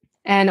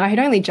 And I had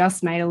only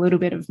just made a little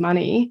bit of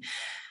money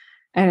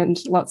and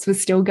lots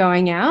was still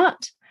going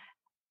out.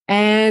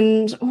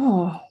 And,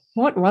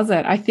 what was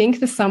it? I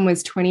think the sum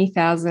was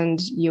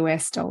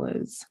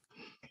 $20,000.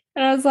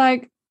 And I was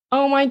like,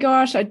 oh my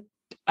gosh,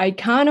 I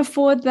can't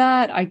afford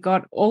that. I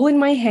got all in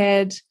my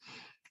head.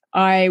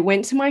 I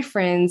went to my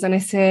friends and I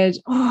said,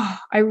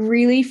 I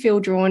really feel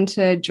drawn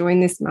to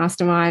join this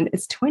mastermind.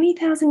 It's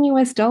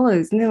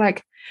 $20,000. And they're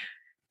like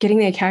getting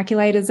their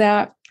calculators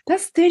out.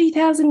 That's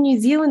 30,000 New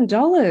Zealand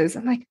dollars.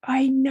 I'm like,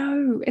 I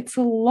know, it's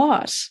a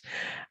lot.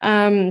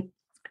 And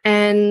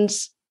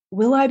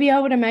will I be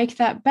able to make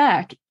that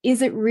back?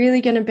 Is it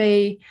really going to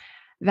be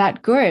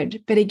that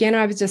good? But again,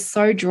 I was just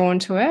so drawn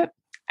to it.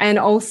 And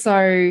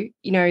also,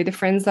 the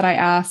friends that I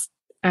asked,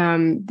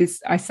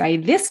 I say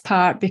this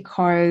part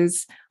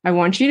because I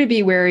want you to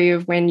be wary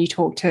of when you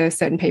talk to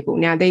certain people.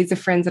 Now, these are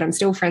friends that I'm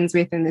still friends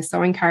with and they're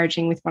so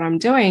encouraging with what I'm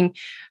doing,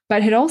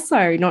 but had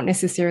also not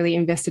necessarily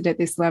invested at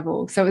this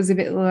level. So it was a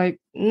bit like,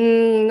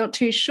 not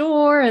too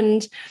sure.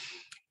 And,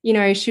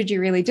 should you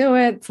really do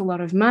it? It's a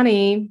lot of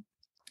money.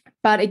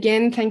 But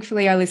again,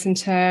 thankfully, I listened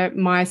to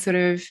my sort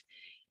of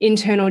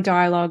internal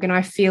dialogue and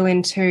I feel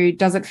into,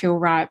 does it feel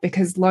right?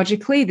 Because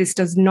logically, this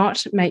does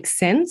not make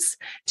sense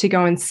to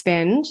go and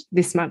spend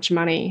this much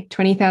money,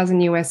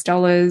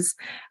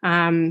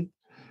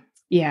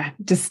 $20,000.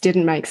 Just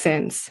didn't make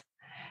sense.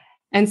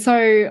 And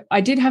so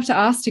I did have to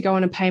ask to go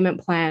on a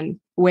payment plan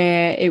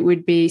where it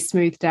would be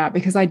smoothed out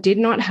because I did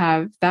not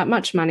have that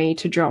much money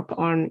to drop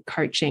on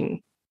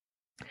coaching.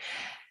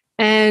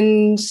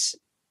 And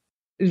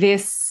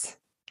this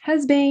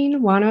has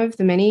been one of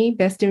the many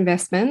best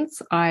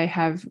investments I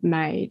have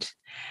made.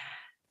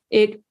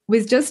 It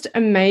was just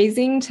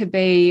amazing to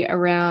be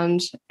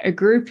around a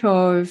group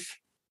of,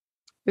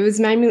 it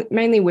was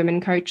mainly women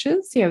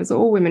coaches. Yeah, it was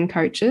all women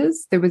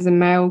coaches. There was a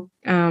male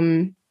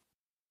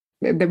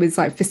that was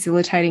like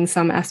facilitating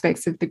some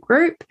aspects of the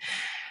group.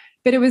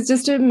 But it was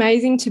just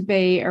amazing to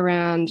be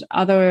around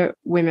other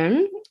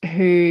women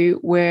who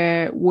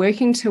were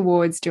working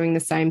towards doing the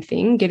same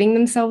thing, getting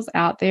themselves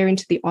out there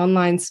into the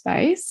online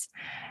space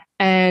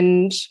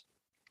and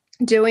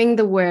doing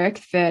the work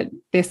that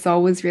their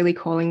soul was really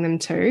calling them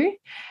to,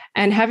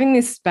 and having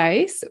this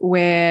space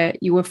where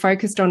you were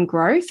focused on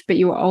growth, but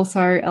you were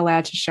also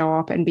allowed to show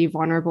up and be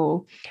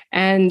vulnerable.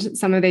 And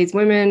some of these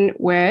women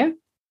were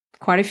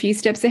quite a few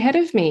steps ahead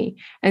of me.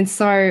 And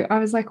so I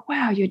was like,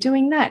 wow, you're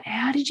doing that.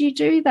 How did you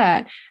do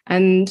that?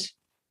 And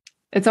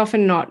it's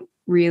often not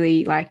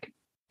really like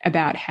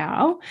about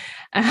how,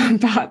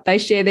 but they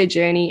share their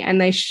journey and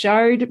they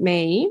showed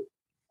me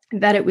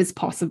that it was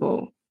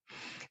possible.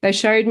 They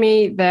showed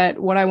me that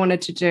what I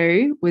wanted to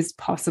do was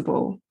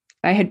possible.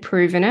 They had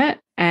proven it.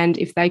 And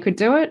if they could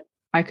do it,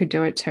 I could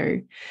do it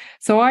too.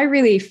 So I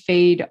really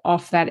feed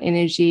off that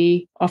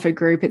energy off a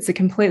group. It's a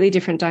completely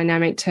different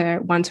dynamic to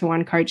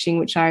one-to-one coaching,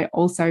 which I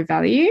also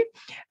value.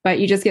 But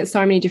you just get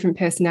so many different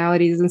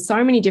personalities and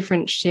so many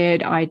different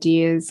shared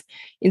ideas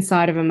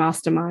inside of a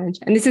mastermind.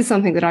 And this is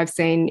something that I've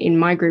seen in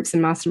my groups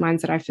and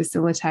masterminds that I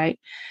facilitate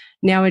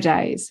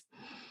nowadays.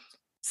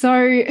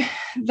 So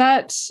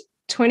that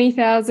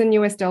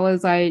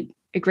 $20,000, I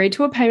agreed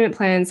to a payment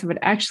plan. So it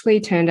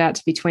actually turned out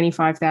to be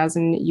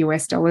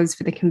 $25,000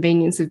 for the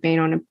convenience of being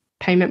on a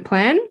payment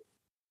plan.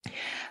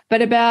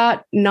 But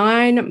about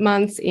 9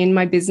 months in,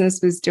 my business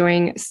was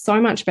doing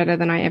so much better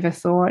than I ever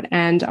thought.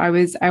 And I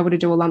was able to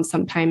do a lump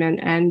sum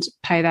payment and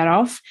pay that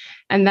off.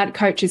 And that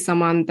coach is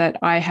someone that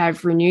I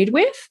have renewed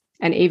with.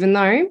 And even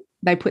though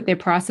they put their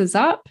prices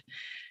up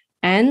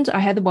and I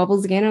had the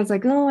wobbles again, I was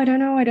like, oh, I don't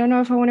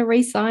know if I want to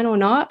re-sign or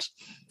not.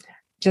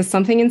 Just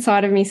something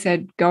inside of me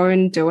said, go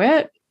and do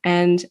it.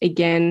 And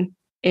again,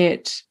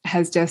 it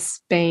has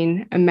just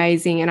been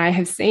amazing. And I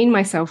have seen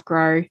myself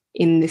grow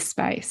in this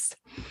space.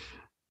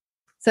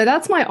 So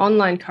that's my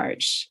online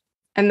coach.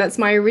 And that's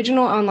my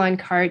original online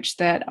coach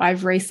that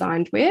I've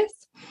re-signed with.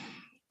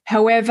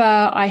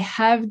 However, I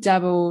have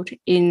dabbled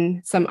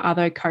in some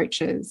other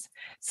coaches.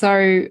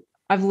 So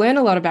I've learned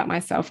a lot about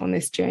myself on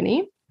this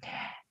journey.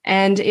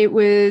 And it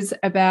was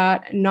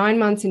about 9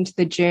 months into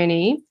the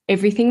journey,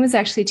 everything was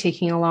actually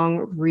ticking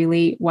along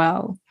really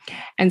well.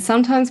 And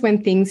sometimes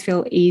when things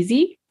feel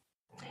easy,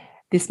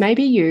 this may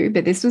be you,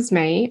 but this was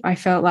me, I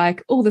felt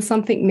like, oh, there's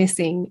something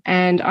missing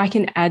and I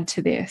can add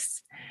to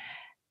this.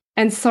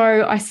 And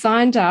so I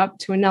signed up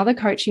to another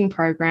coaching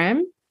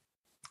program,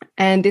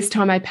 and this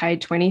time I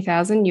paid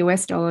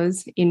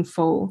 $20,000 in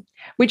full,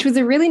 which was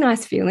a really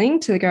nice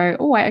feeling to go,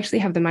 oh, I actually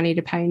have the money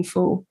to pay in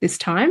full this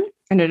time,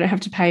 and I don't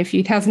have to pay a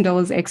few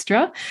 $1,000s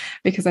extra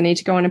because I need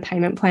to go on a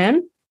payment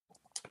plan.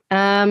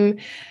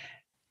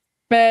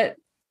 But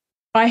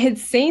I had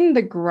seen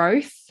the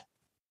growth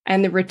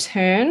and the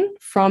return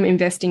from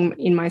investing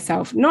in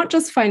myself, not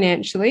just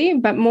financially,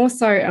 but more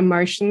so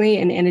emotionally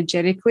and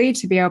energetically,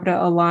 to be able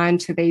to align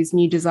to these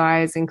new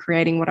desires and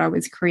creating what I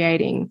was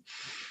creating.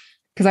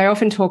 Because I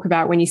often talk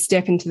about when you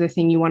step into the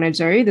thing you want to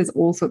do, there's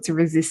all sorts of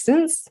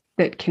resistance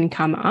that can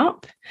come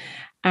up.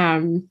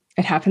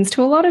 It happens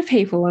to a lot of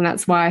people. And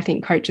that's why I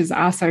think coaches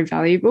are so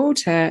valuable,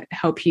 to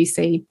help you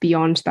see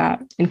beyond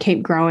that and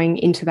keep growing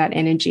into that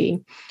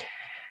energy.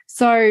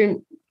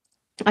 So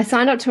I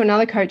signed up to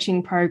another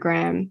coaching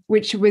program,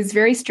 which was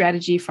very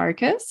strategy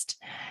focused.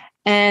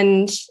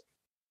 And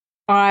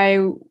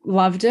I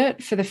loved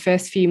it for the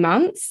first few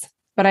months.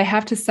 But I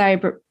have to say,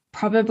 but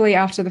probably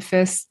after the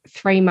first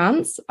 3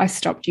 months, I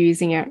stopped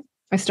using it.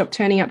 I stopped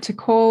turning up to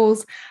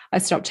calls. I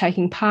stopped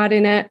taking part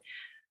in it.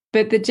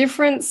 But the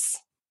difference,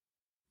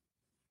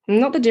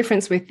 not the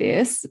difference with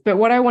this, but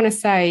what I want to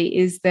say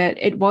is that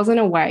it wasn't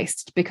a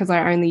waste because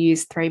I only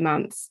used 3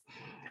 months.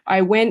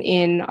 I went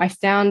in, I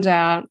found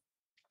out,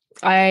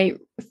 I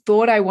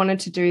thought I wanted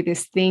to do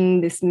this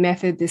thing, this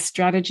method, this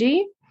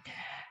strategy.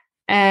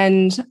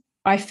 And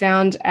I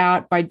found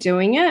out by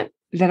doing it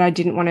that I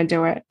didn't want to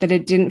do it, that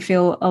it didn't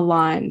feel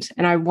aligned,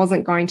 and I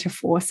wasn't going to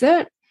force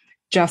it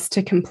just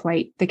to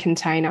complete the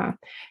container.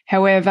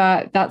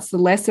 However, that's the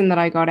lesson that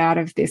I got out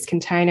of this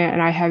container.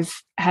 And I have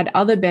had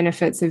other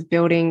benefits of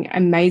building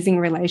amazing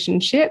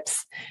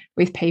relationships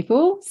with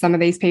people. Some of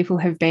these people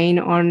have been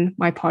on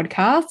my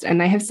podcast and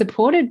they have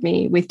supported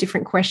me with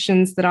different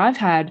questions that I've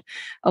had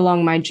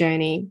along my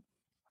journey.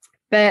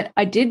 But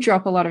I did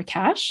drop a lot of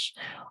cash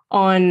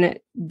on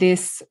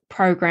this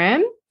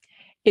program.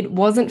 It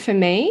wasn't for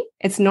me.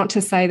 It's not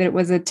to say that it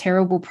was a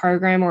terrible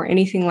program or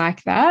anything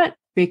like that,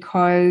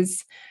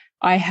 because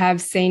I have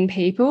seen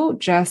people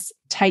just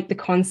take the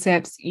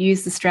concepts,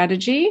 use the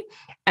strategy,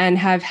 and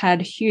have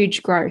had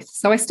huge growth.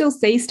 So I still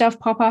see stuff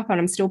pop up and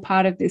I'm still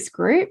part of this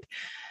group.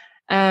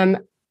 But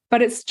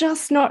it's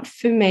just not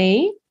for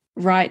me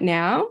right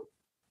now.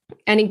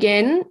 And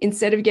again,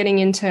 instead of getting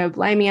into a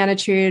blaming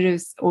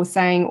attitude or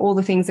saying all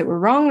the things that were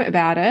wrong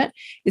about it,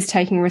 is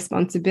taking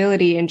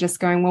responsibility and just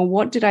going, well,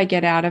 what did I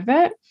get out of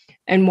it?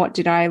 And what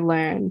did I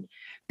learn?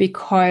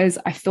 Because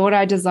I thought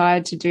I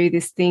desired to do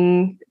this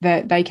thing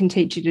that they can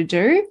teach you to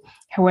do.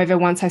 However,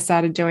 once I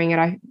started doing it,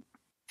 I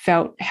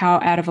felt how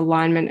out of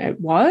alignment it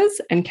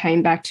was and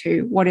came back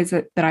to what is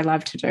it that I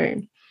love to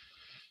do.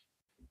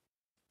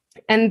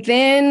 And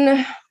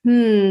then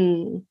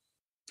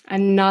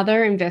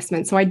another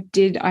investment. So I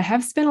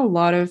have spent a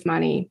lot of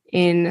money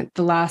in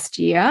the last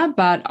year,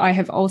 but I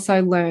have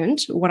also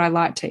learned what I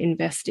like to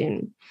invest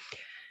in.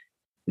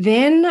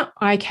 Then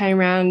I came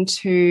around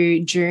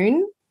to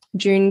June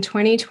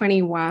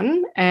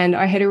 2021, and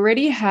I had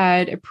already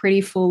had a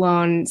pretty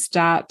full-on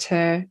start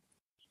to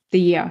the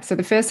year. So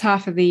the first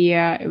half of the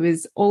year, it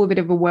was all a bit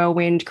of a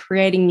whirlwind,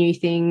 creating new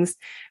things,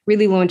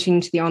 really launching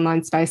into the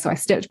online space. So I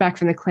stepped back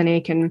from the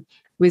clinic and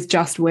was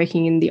just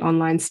working in the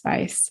online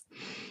space.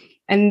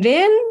 And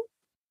then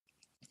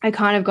I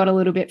kind of got a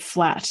little bit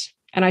flat,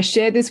 and I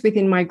shared this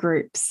within my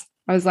groups.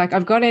 I was like,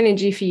 I've got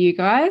energy for you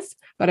guys,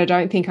 but I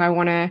don't think I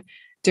want to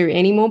do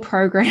any more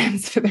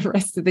programs for the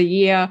rest of the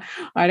year.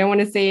 I don't want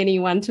to see any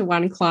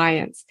one-to-one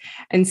clients.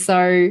 And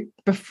so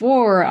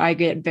before I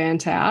get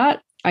burnt out,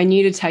 I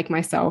knew to take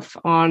myself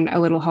on a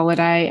little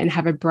holiday and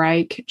have a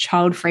break,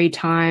 child-free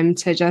time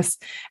to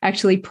just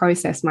actually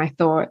process my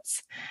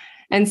thoughts.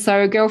 And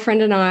so a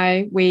girlfriend and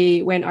I,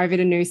 we went over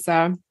to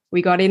Noosa.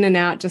 We got in and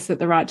out just at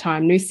the right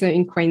time, Noosa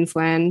in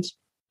Queensland,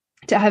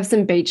 to have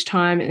some beach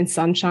time and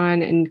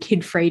sunshine and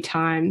kid-free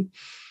time.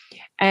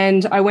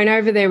 And I went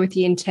over there with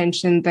the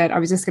intention that I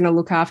was just going to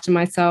look after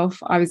myself.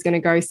 I was going to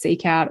go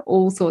seek out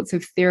all sorts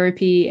of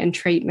therapy and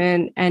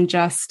treatment and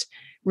just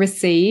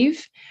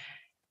receive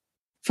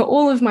for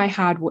all of my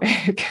hard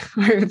work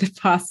over the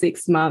past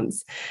 6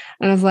 months.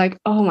 And I was like,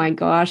 oh my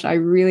gosh, I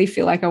really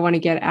feel like I want to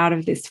get out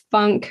of this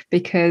funk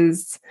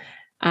because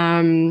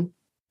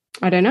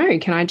I don't know,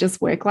 can I just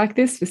work like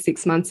this for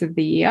 6 months of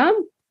the year?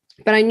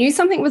 But I knew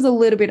something was a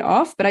little bit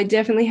off, but I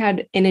definitely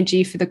had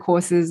energy for the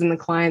courses and the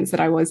clients that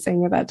I was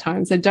seeing at that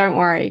time. So don't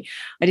worry,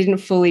 I didn't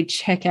fully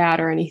check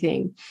out or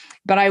anything.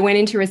 But I went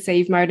into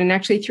receive mode, and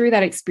actually through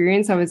that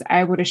experience, I was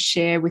able to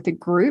share with the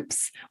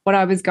groups what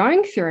I was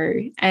going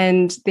through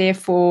and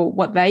therefore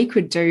what they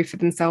could do for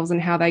themselves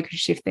and how they could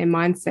shift their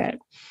mindset.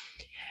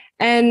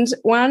 And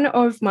one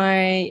of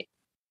my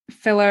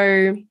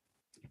fellow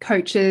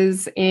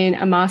coaches in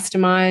a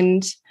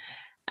mastermind,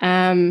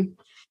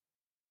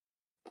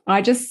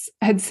 I just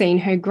had seen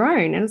her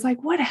grown and I was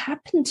like, what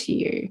happened to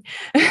you?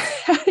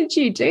 How did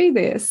you do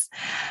this?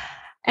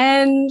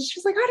 And she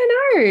was like, I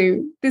don't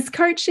know, this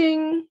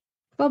coaching,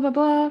 blah, blah,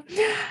 blah.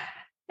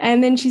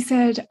 And then she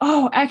said,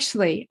 oh,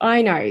 actually,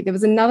 I know. There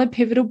was another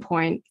pivotal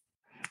point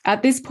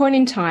at this point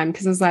in time,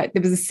 because it was like,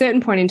 there was a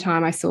certain point in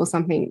time I saw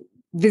something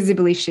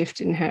visibly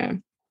shift in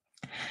her.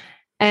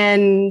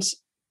 And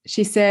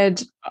she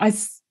said,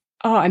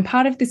 I'm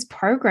part of this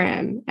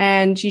program,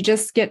 and you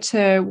just get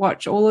to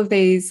watch all of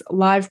these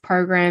live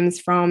programs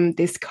from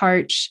this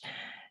coach.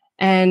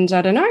 And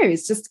I don't know,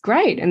 it's just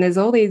great. And there's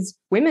all these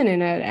women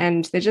in it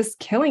and they're just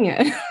killing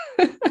it.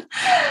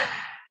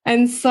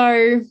 And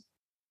so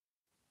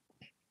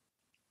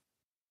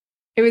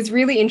it was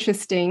really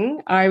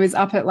interesting. I was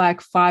up at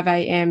like 5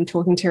 a.m.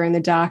 talking to her in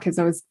the dark as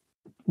I was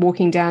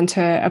walking down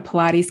to a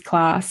Pilates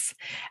class.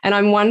 And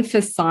I'm one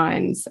for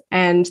signs.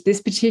 And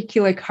this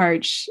particular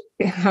coach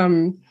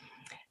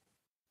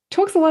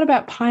talks a lot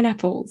about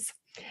pineapples.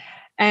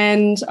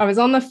 And I was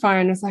on the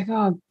phone. I was like,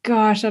 oh,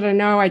 gosh, I don't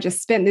know. I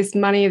just spent this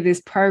money of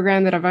this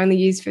program that I've only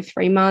used for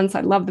 3 months.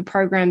 I love the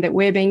program that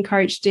we're being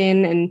coached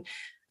in. And,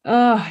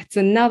 it's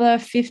another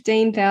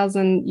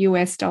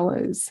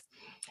 $15,000.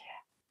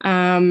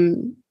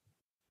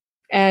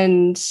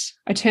 And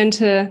I turned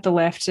to the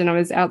left and I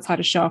was outside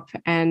a shop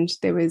and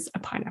there was a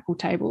pineapple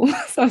table.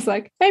 So I was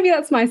like, maybe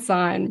that's my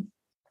sign.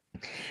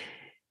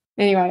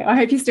 Anyway, I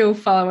hope you're still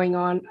following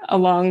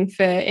along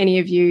for any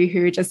of you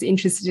who are just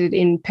interested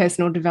in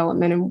personal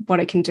development and what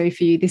it can do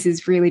for you. This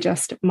is really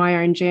just my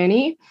own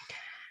journey.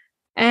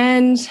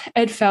 And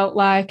it felt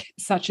like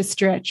such a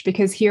stretch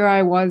because here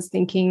I was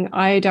thinking,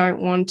 I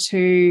don't want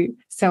to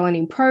sell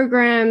any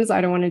programs. I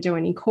don't want to do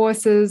any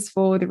courses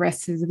for the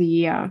rest of the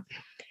year.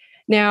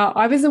 Now,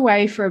 I was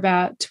away for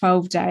about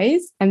 12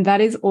 days, and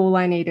that is all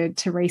I needed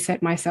to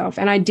reset myself.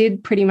 And I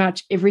did pretty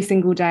much every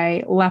single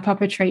day lap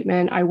up a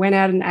treatment. I went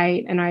out and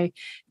ate, and I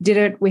did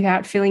it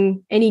without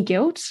feeling any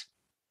guilt.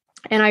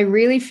 And I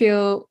really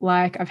feel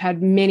like I've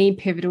had many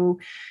pivotal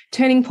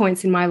turning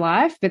points in my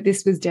life, but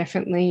this was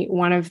definitely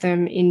one of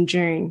them in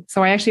June.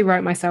 So I actually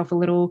wrote myself a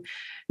little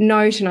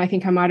note, and I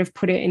think I might have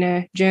put it in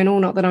a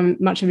journal. Not that I'm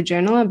much of a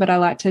journaler, but I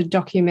like to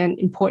document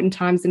important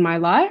times in my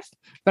life.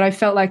 But I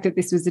felt like that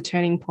this was a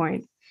turning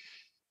point.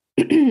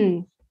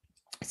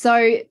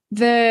 So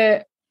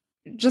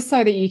just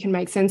so that you can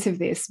make sense of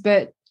this,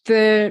 but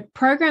the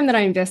program that I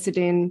invested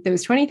in, there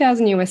was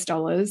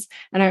 $20,000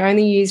 and I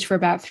only used for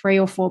about 3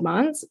 or 4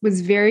 months,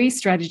 was very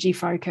strategy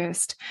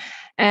focused.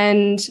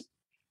 And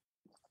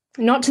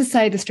not to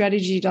say the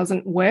strategy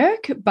doesn't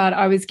work, but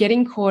I was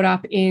getting caught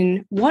up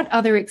in what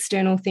other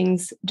external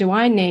things do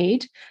I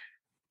need,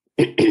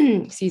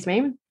 excuse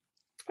me,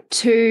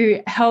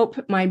 to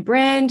help my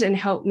brand and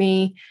help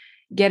me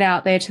get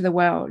out there to the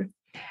world.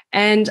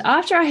 And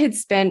after I had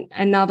spent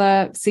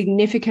another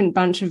significant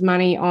bunch of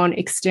money on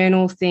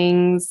external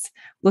things,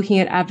 looking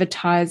at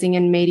advertising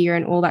and media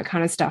and all that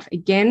kind of stuff,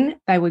 again,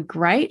 they were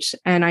great.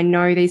 And I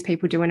know these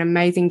people do an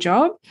amazing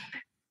job,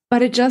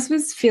 but it just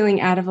was feeling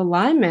out of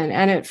alignment.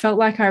 And it felt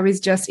like I was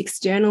just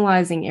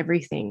externalizing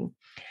everything.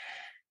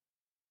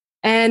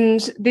 And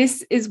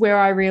this is where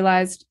I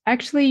realized,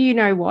 actually, you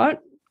know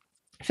what?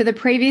 For the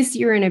previous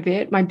year and a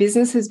bit, my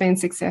business has been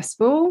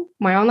successful.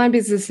 My online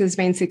business has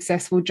been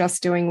successful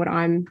just doing what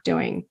I'm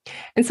doing.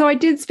 And so I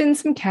did spend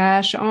some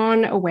cash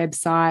on a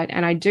website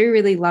and I do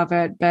really love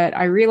it, but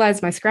I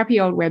realized my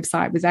scrappy old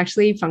website was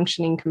actually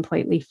functioning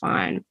completely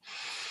fine.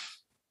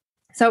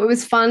 So it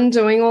was fun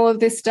doing all of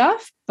this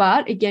stuff,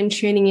 but again,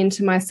 tuning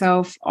into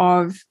myself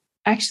of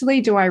actually,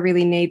 do I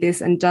really need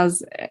this? And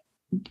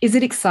is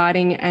it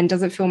exciting and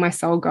does it fill my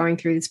soul going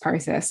through this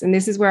process? And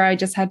this is where I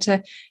just had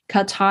to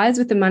cut ties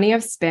with the money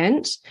I've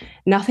spent,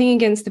 nothing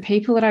against the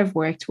people that I've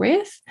worked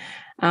with.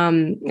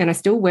 And I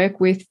still work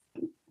with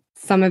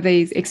some of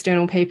these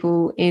external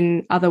people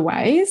in other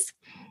ways,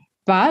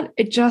 but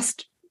it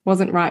just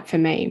wasn't right for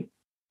me.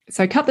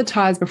 So cut the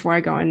ties before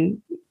I go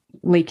and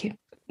leak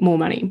more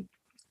money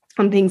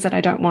on things that I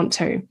don't want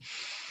to.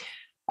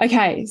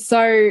 Okay,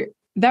 so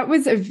that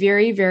was a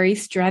very, very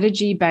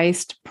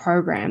strategy-based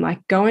program.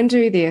 Like, go and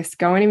do this,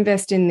 go and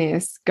invest in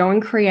this, go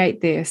and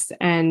create this,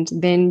 and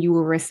then you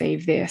will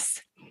receive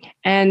this.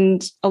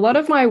 And a lot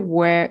of my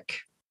work,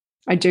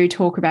 I do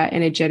talk about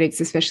energetics,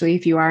 especially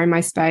if you are in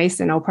my space,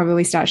 and I'll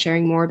probably start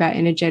sharing more about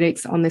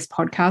energetics on this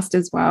podcast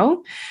as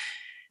well.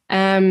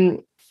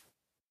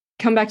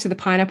 Come back to the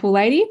pineapple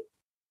lady.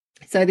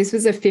 So this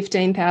was a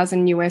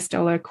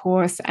 $15,000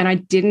 course, and I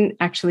didn't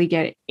actually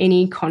get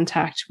any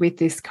contact with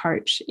this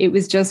coach. It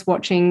was just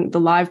watching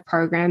the live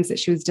programs that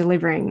she was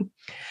delivering.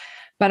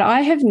 But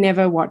I have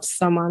never watched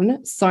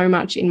someone so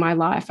much in my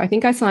life. I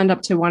think I signed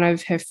up to one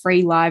of her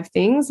free live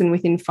things, and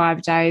within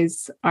 5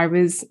 days, I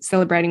was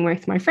celebrating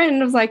with my friend.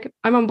 I was like,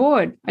 I'm on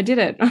board. I did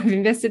it. I've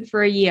invested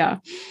for a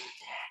year.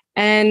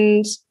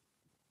 And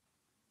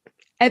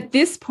at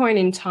this point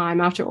in time,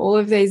 after all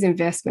of these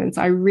investments,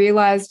 I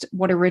realized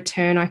what a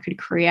return I could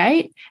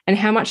create and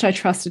how much I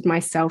trusted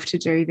myself to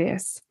do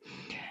this.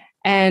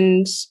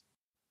 And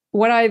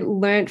what I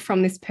learned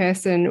from this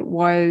person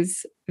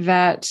was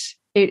that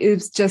it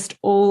is just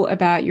all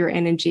about your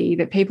energy,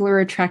 that people are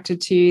attracted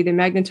to you, they're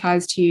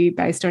magnetized to you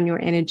based on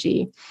your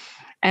energy.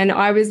 And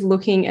I was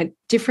looking at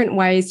different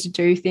ways to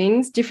do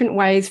things, different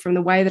ways from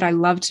the way that I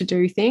love to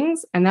do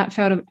things. And that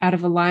felt out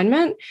of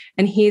alignment.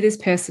 And here this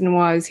person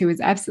was who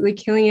was absolutely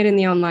killing it in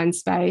the online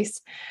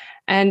space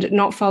and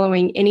not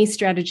following any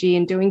strategy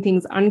and doing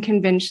things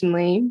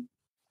unconventionally,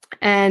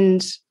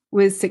 and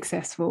was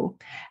successful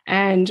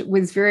and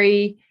was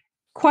very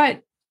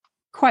quite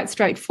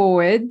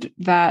straightforward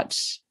that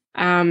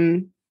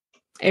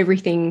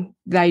everything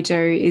they do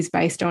is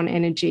based on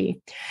energy.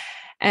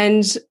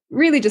 And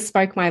really just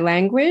spoke my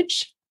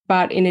language,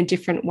 but in a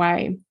different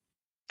way.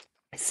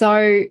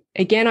 So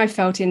again, I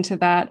felt into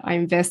that. I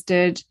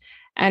invested,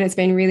 and it's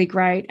been really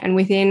great. And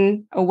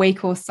within a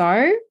week or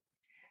so,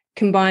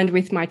 combined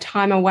with my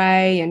time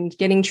away and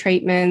getting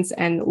treatments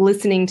and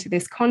listening to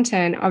this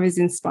content, I was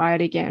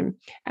inspired again.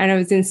 And I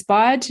was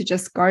inspired to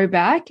just go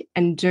back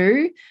and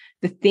do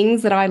the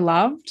things that I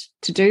loved,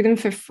 to do them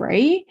for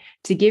free,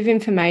 to give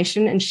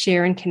information and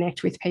share and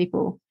connect with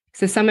people.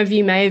 So some of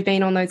you may have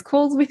been on those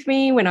calls with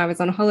me when I was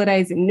on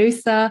holidays in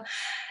Noosa,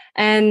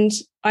 and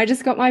I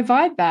just got my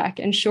vibe back.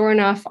 And sure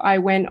enough, I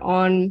went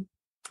on,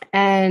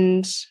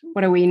 and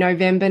what are we,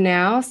 November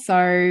now?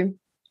 So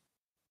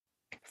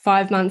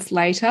 5 months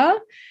later,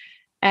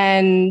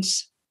 and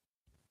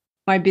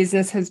my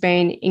business has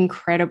been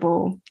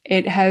incredible.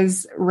 It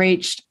has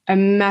reached a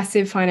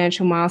massive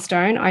financial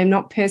milestone. I'm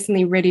not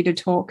personally ready to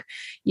talk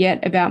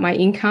yet about my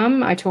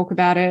income. I talk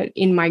about it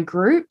in my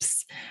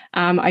groups.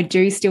 I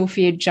do still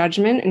fear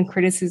judgment and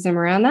criticism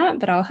around that,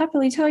 but I'll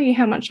happily tell you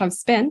how much I've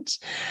spent.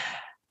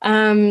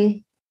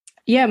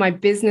 My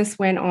business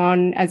went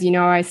on. As you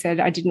know, I said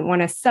I didn't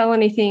want to sell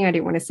anything. I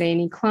didn't want to see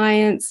any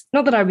clients.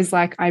 Not that I was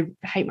like, I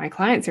hate my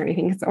clients or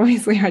anything, because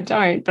obviously I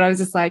don't, but I was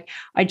just like,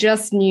 I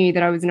just knew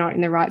that I was not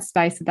in the right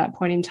space at that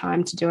point in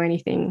time to do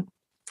anything.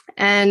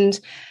 And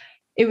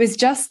it was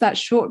just that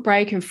short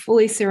break of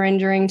fully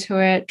surrendering to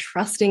it,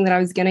 trusting that I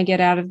was going to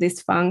get out of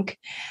this funk.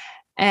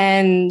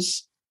 And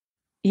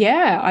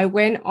I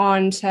went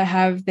on to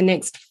have the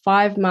next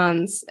 5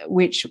 months,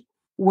 which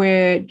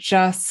were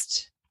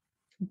just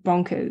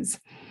bonkers.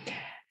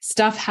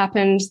 Stuff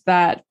happened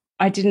that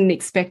I didn't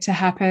expect to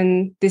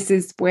happen. This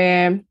is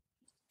where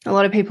a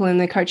lot of people in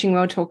the coaching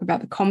world talk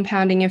about the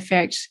compounding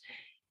effect.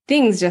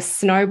 Things just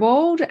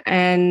snowballed,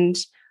 and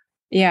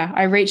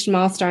I reached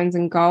milestones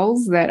and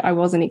goals that I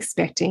wasn't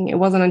expecting. It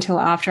wasn't until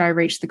after I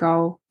reached the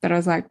goal that I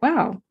was like,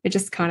 wow, it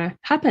just kind of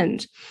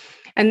happened.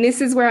 And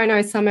this is where I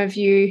know some of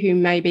you who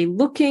may be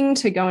looking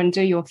to go and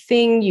do your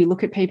thing, you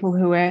look at people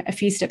who are a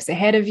few steps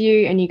ahead of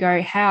you and you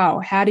go, how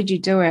did you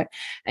do it?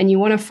 And you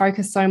want to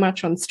focus so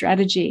much on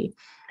strategy.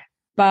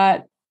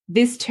 But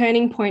this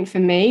turning point for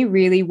me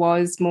really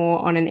was more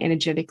on an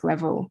energetic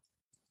level.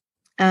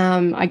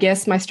 I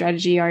guess my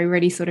strategy, I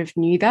already sort of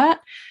knew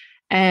that.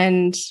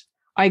 And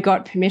I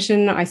got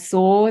permission. I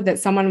saw that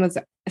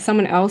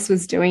someone else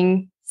was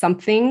doing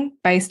something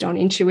based on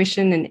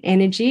intuition and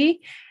energy,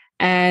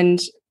 and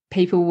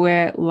people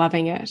were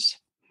loving it.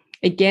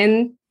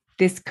 Again,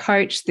 this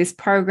coach, this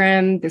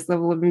program, this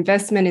level of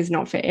investment is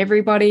not for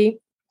everybody,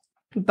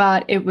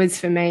 but it was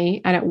for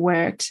me and it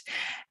worked.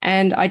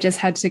 And I just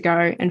had to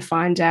go and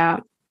find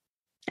out.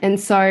 And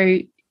so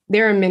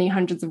there are many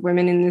hundreds of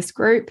women in this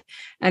group,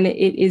 and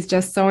it is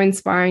just so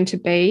inspiring to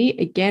be,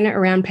 again,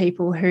 around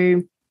people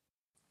who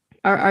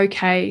are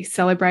okay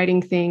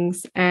celebrating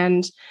things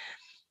and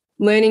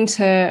learning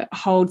to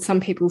hold some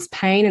people's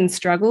pain and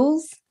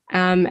struggles,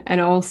 and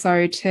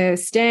also to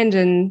stand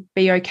and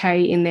be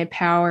okay in their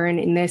power and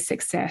in their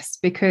success.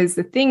 Because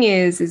the thing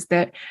is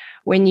that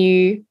when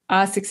you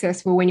are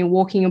successful, when you're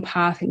walking a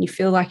path and you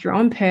feel like you're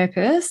on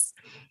purpose,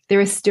 there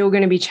are still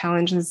going to be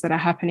challenges that are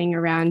happening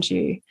around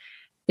you.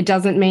 It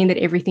doesn't mean that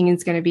everything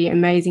is going to be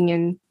amazing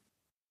and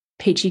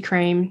peachy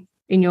cream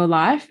in your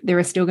life. There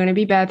are still going to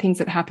be bad things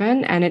that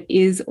happen, and it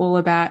is all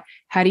about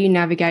how do you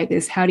navigate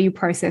this? How do you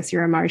process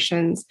your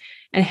emotions?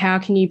 And how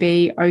can you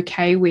be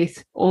okay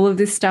with all of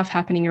this stuff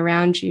happening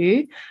around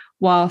you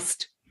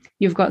whilst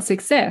you've got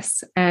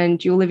success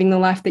and you're living the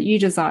life that you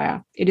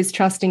desire. It is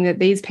trusting that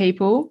these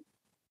people,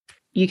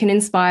 you can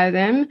inspire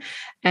them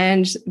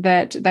and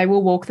that they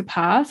will walk the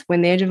path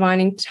when their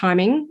divine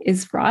timing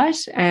is right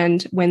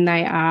and when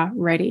they are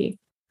ready.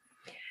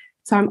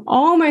 So I'm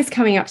almost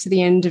coming up to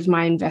the end of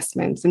my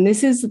investments, and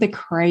this is the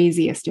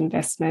craziest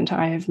investment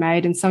I have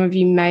made. And some of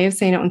you may have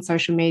seen it on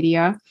social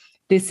media.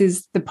 This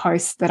is the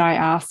post that I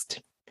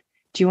asked,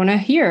 do you want to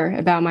hear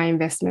about my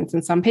investments?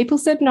 And some people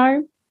said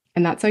no,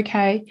 and that's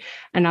okay.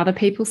 And other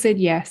people said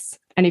yes.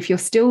 And if you're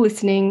still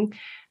listening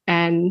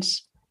and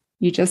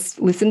you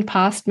just listened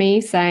past me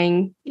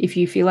saying, if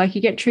you feel like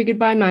you get triggered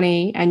by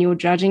money and you're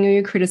judging or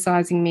you're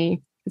criticizing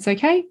me, it's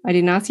okay. I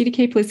didn't ask you to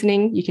keep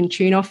listening. You can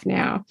tune off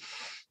now.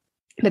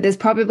 But there's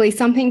probably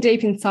something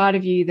deep inside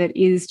of you that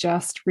is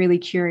just really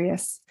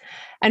curious.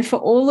 And for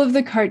all of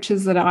the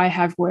coaches that I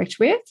have worked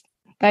with,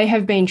 they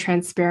have been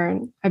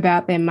transparent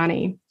about their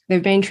money.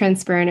 They've been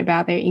transparent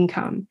about their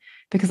income,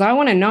 because I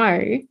want to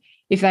know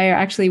if they are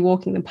actually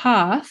walking the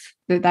path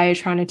that they are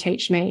trying to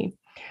teach me.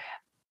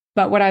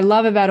 But what I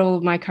love about all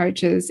of my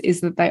coaches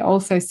is that they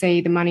also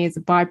see the money as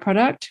a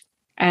byproduct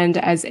and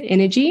as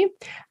energy,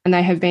 and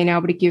they have been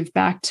able to give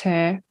back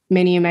to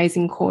many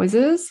amazing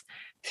causes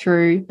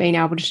through being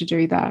able to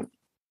do that,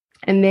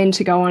 and then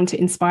to go on to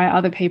inspire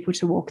other people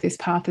to walk this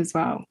path as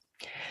well.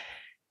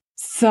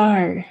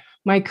 So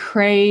my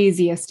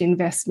craziest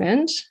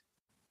investment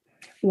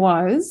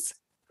was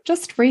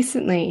just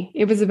recently.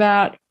 It was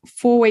about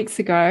 4 weeks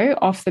ago,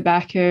 off the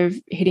back of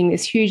hitting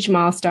this huge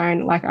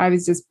milestone. Like, I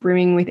was just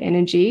brimming with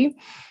energy.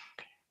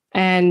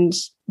 And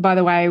by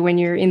the way, when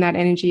you're in that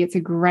energy, it's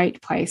a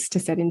great place to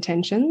set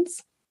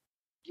intentions.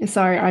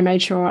 So I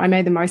made sure I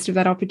made the most of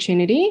that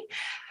opportunity.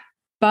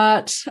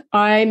 But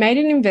I made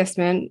an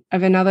investment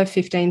of another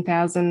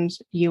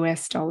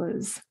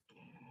 $15,000.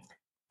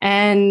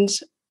 And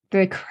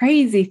the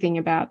crazy thing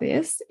about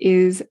this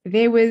is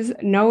there was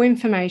no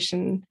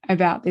information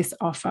about this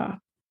offer.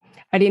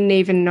 I didn't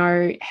even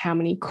know how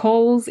many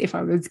calls, if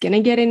I was going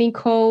to get any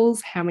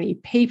calls, how many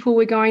people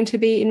were going to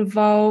be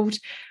involved,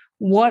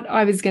 what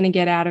I was going to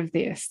get out of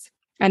this.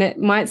 And it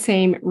might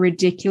seem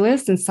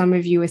ridiculous, and some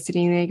of you are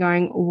sitting there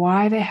going,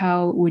 why the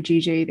hell would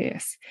you do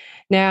this?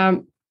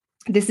 Now,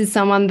 this is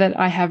someone that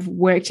I have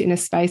worked in a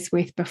space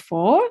with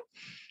before,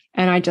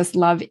 and I just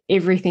love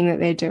everything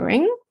that they're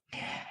doing.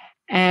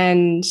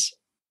 And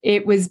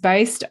it was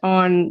based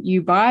on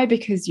you buy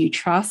because you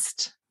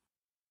trust.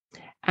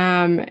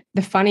 The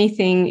funny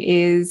thing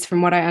is,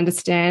 from what I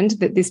understand,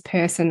 that this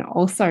person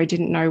also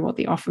didn't know what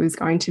the offer was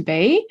going to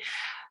be,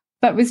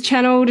 but was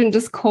channeled and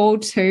just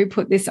called to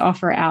put this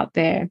offer out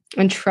there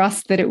and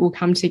trust that it will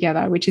come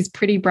together, which is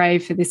pretty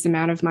brave for this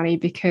amount of money,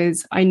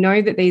 because I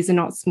know that these are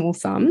not small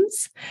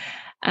sums.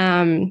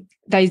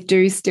 They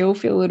do still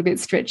feel a little bit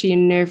stretchy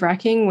and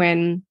nerve-wracking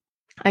when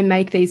I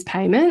make these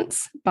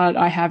payments, but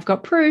I have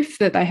got proof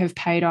that they have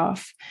paid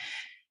off.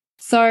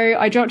 So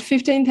I dropped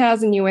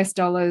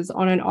 $15,000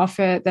 on an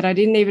offer that I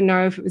didn't even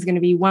know if it was going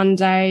to be 1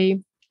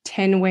 day,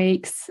 10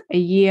 weeks, a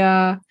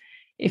year,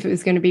 if it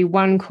was going to be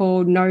one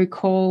call, no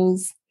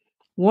calls,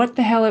 what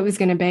the hell it was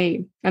going to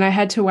be. And I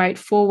had to wait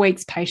 4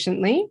 weeks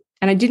patiently.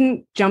 And I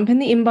didn't jump in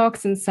the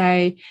inbox and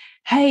say,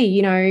 hey,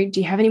 do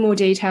you have any more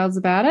details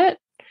about it?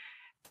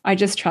 I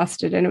just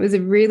trusted. And it was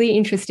a really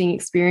interesting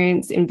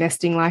experience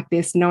investing like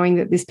this, knowing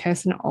that this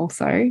person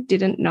also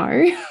didn't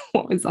know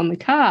what was on the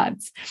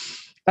cards.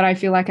 But I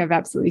feel like I've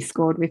absolutely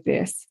scored with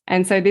this.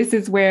 And so this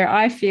is where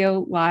I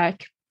feel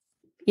like,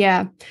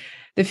 the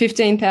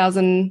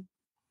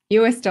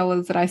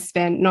 $15,000 that I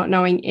spent not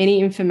knowing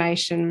any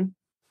information.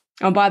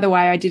 Oh, by the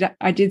way,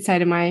 I did say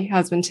to my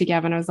husband, to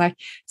Gavin, I was like,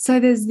 so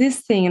there's this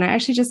thing, and I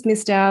actually just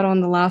missed out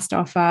on the last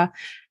offer.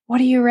 What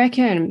do you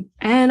reckon?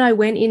 And I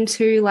went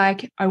into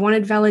I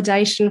wanted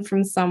validation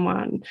from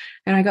someone,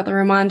 and I got the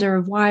reminder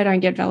of why I don't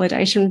get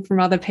validation from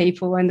other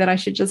people, and that I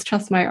should just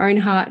trust my own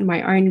heart and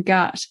my own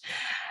gut.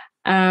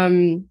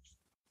 So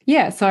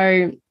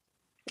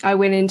I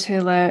went into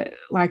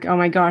oh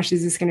my gosh,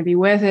 is this going to be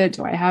worth it?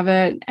 Do I have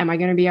it? Am I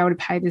going to be able to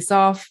pay this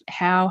off?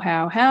 How?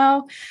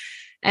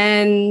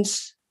 And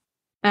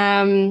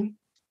so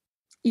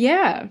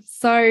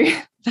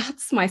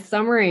that's my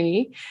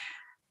summary.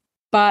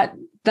 But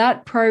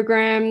that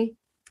program,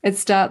 it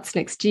starts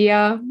next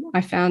year.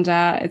 I found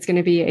out it's going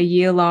to be a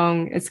year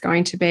long. It's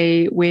going to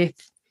be with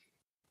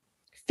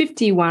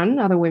 51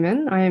 other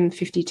women. I am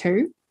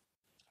 52.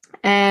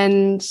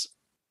 And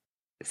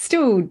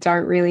still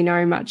don't really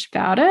know much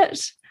about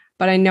it,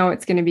 but I know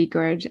it's going to be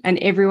good. And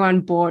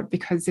everyone bought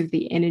because of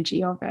the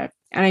energy of it.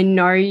 And I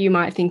know you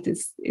might think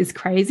this is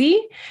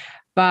crazy,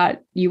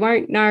 but you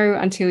won't know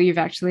until you've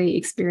actually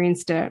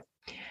experienced it.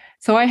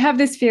 So I have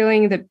this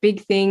feeling that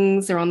big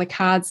things are on the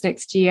cards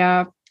next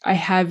year. I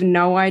have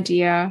no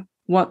idea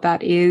what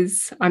that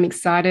is. I'm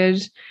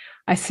excited.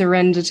 I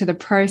surrender to the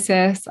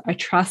process. I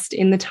trust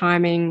in the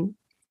timing,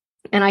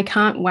 and I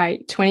can't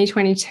wait.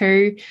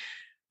 2022,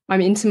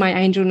 I'm into my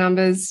angel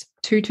numbers,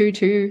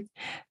 222.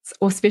 It's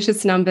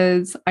auspicious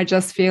numbers. I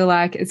just feel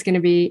like it's going to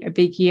be a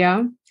big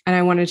year, and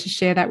I wanted to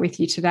share that with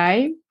you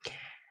today.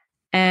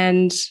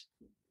 And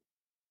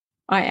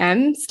I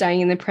am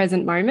staying in the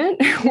present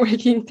moment,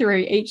 working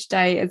through each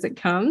day as it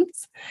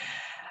comes.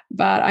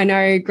 But I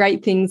know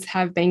great things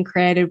have been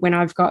created when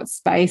I've got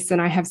space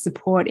and I have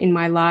support in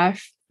my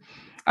life.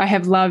 I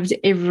have loved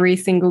every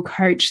single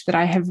coach that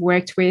I have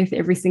worked with,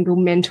 every single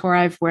mentor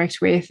I've worked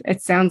with.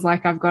 It sounds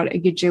like I've got a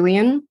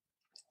gajillion,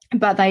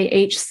 but they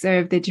each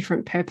serve their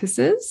different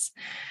purposes.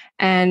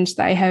 And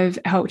they have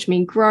helped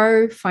me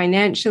grow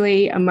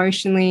financially,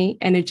 emotionally,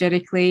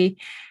 energetically,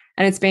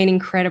 and it's been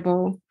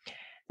incredible.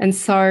 And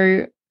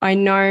so I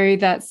know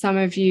that some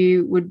of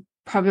you would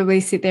probably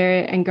sit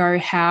there and go,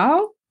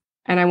 how?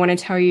 And I want to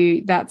tell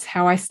you that's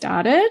how I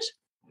started.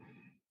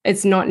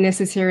 It's not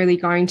necessarily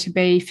going to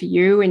be for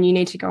you, and you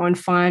need to go and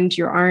find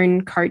your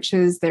own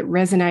coaches that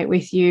resonate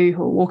with you,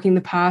 who are walking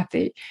the path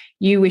that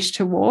you wish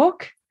to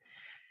walk.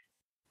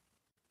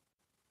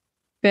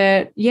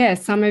 But yeah,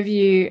 some of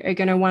you are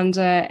going to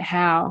wonder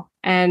how.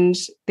 And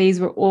these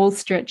were all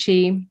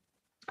stretchy.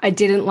 I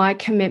didn't like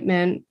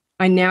commitment.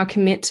 I now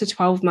commit to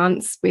 12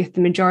 months with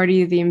the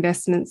majority of the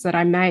investments that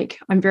I make.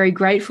 I'm very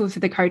grateful for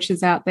the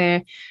coaches out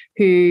there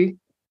who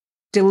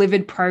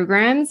delivered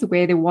programs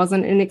where there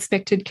wasn't an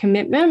expected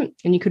commitment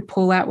and you could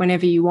pull out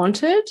whenever you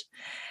wanted.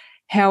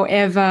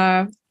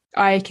 However,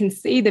 I can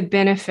see the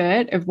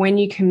benefit of when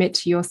you commit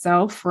to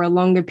yourself for a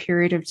longer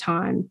period of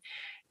time,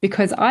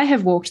 because I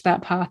have walked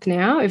that path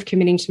now of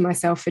committing to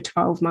myself for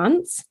 12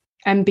 months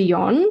and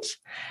beyond.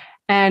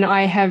 And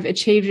I have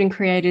achieved and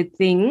created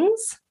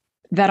things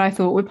that I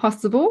thought were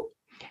possible.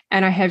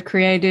 And I have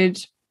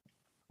created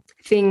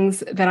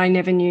things that I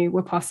never knew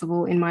were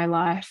possible in my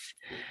life.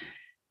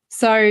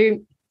 So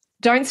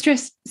don't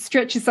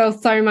stretch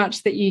yourself so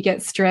much that you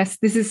get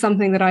stressed. This is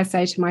something that I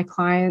say to my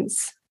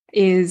clients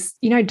is,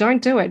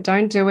 don't do it.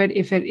 Don't do it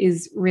if it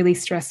is really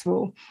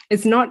stressful.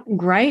 It's not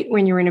great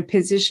when you're in a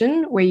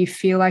position where you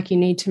feel like you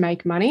need to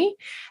make money.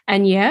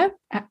 And yeah,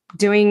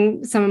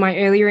 doing some of my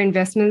earlier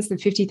investments, the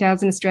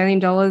 50,000 Australian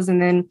dollars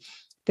and then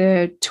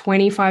the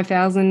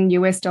 25,000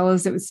 US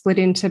dollars that was split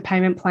into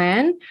payment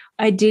plan,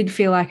 I did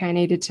feel like I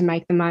needed to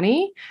make the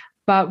money.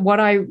 But what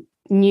I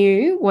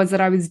knew was that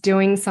I was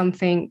doing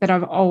something that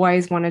I've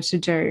always wanted to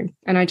do.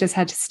 And I just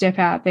had to step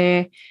out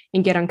there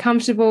and get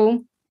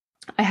uncomfortable.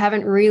 I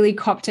haven't really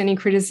copped any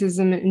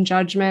criticism and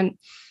judgment.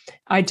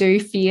 I do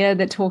fear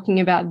that talking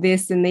about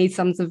this and these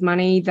sums of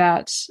money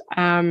that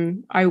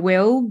I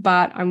will,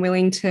 but I'm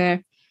willing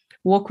to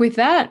walk with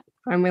that.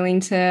 I'm willing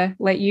to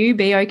let you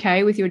be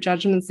okay with your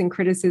judgments and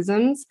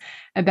criticisms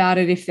about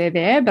it if they're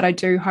there. But I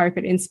do hope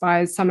it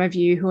inspires some of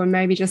you who are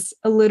maybe just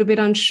a little bit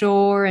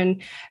unsure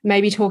and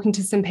maybe talking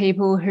to some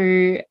people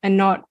who are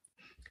not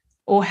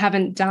or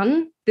haven't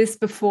done this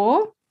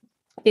before,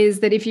 is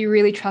that if you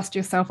really trust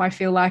yourself, I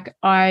feel like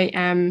I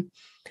am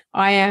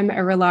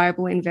a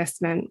reliable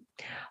investment.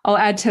 I'll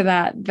add to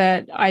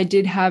that I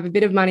did have a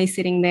bit of money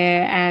sitting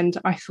there and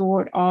I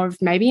thought of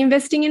maybe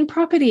investing in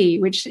property,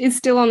 which is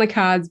still on the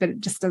cards, but it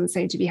just doesn't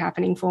seem to be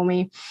happening for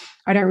me.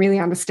 I don't really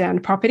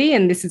understand property,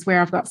 and this is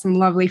where I've got some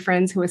lovely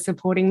friends who are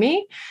supporting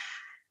me.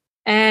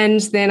 And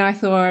then I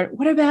thought,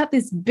 what about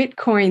this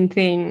Bitcoin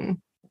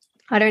thing?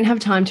 I don't have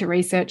time to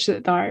research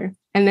it though.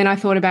 And then I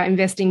thought about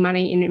investing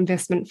money in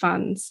investment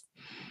funds.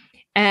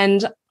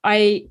 And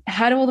I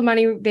had all the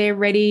money there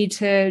ready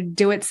to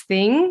do its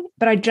thing,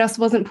 but I just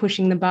wasn't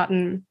pushing the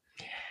button.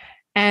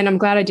 And I'm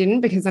glad I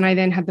didn't, because then I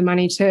had the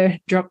money to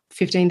drop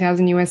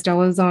 15,000 US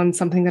dollars on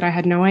something that I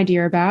had no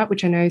idea about,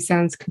 which I know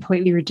sounds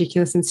completely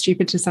ridiculous and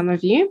stupid to some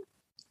of you.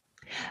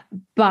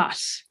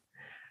 But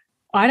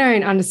I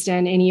don't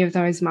understand any of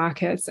those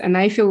markets, and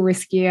they feel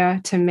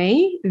riskier to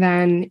me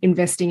than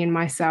investing in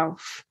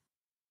myself.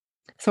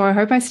 So I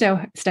hope I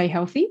stay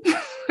healthy.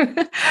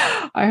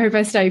 I hope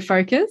I stay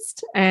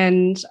focused,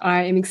 and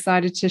I am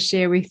excited to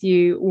share with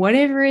you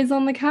whatever is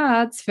on the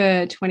cards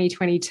for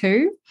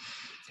 2022.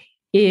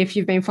 If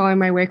you've been following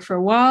my work for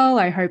a while,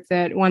 I hope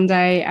that one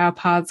day our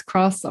paths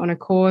cross on a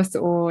course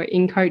or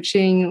in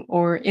coaching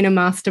or in a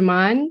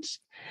mastermind.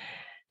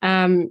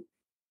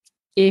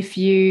 If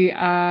you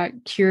are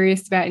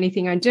curious about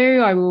anything I do,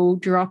 I will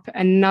drop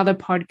another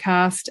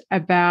podcast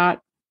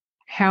about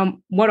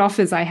what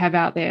offers I have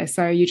out there,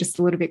 so you're just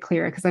a little bit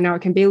clearer, because I know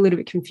it can be a little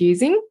bit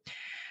confusing,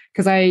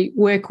 because I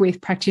work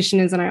with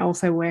practitioners and I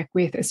also work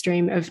with a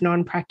stream of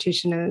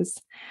non-practitioners.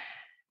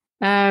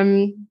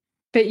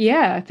 But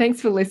yeah, thanks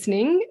for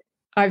listening.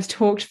 I've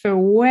talked for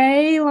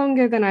way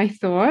longer than I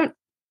thought.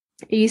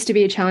 It used to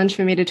be a challenge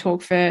for me to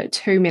talk for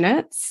 2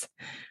 minutes.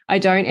 I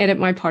don't edit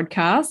my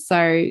podcast,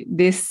 so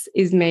this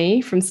is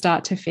me from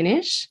start to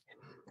finish.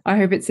 I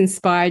hope it's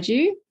inspired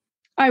you.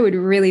 I would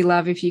really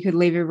love if you could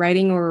leave a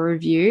rating or a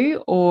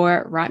review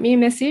or write me a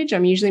message.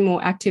 I'm usually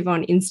more active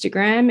on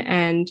Instagram,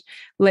 and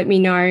let me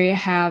know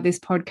how this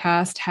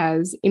podcast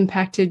has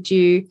impacted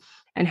you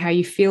and how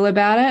you feel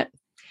about it.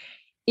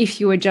 If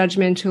you are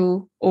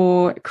judgmental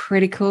or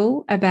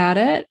critical about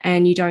it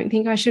and you don't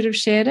think I should have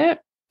shared it,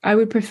 I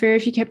would prefer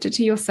if you kept it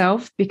to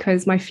yourself,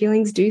 because my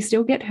feelings do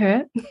still get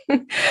hurt.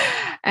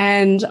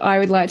 And I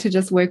would like to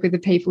just work with the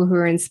people who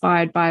are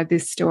inspired by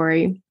this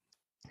story.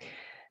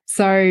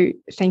 So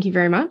thank you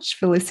very much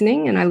for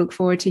listening, and I look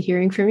forward to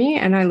hearing from you,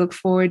 and I look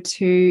forward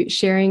to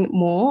sharing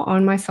more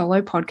on my solo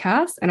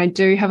podcast. And I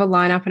do have a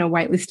lineup and a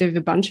wait list of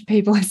a bunch of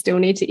people I still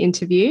need to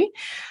interview,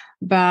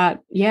 but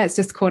yeah, it's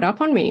just caught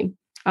up on me.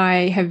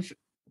 I have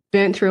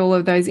burnt through all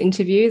of those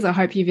interviews. I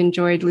hope you've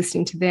enjoyed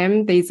listening to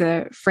them. These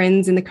are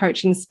friends in the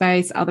coaching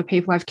space, other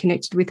people I've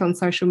connected with on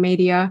social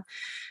media.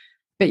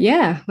 But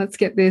yeah, let's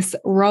get this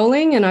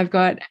rolling, and I've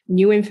got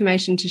new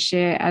information to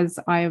share as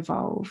I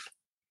evolve.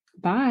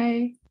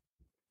 Bye.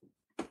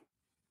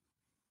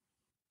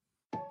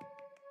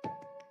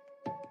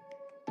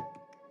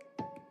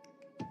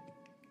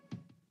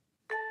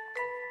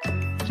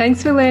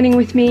 Thanks for learning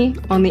with me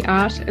on the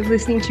Art of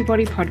Listening to Your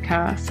Body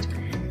podcast.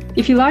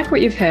 If you like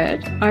what you've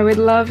heard, I would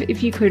love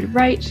if you could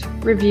rate,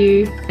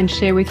 review, and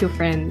share with your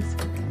friends.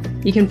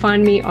 You can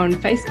find me on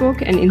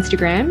Facebook and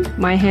Instagram.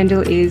 My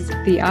handle is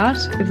The Art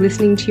of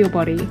Listening to Your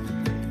Body.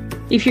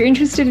 If you're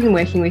interested in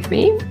working with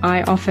me,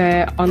 I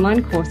offer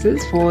online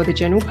courses for the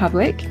general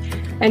public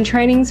and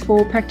trainings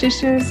for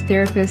practitioners,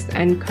 therapists,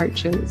 and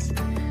coaches.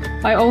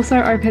 I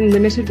also open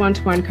limited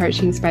one-to-one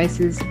coaching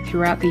spaces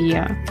throughout the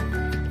year.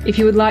 If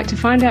you would like to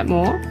find out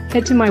more,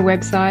 head to my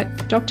website,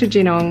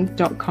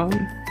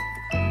 drjinong.com.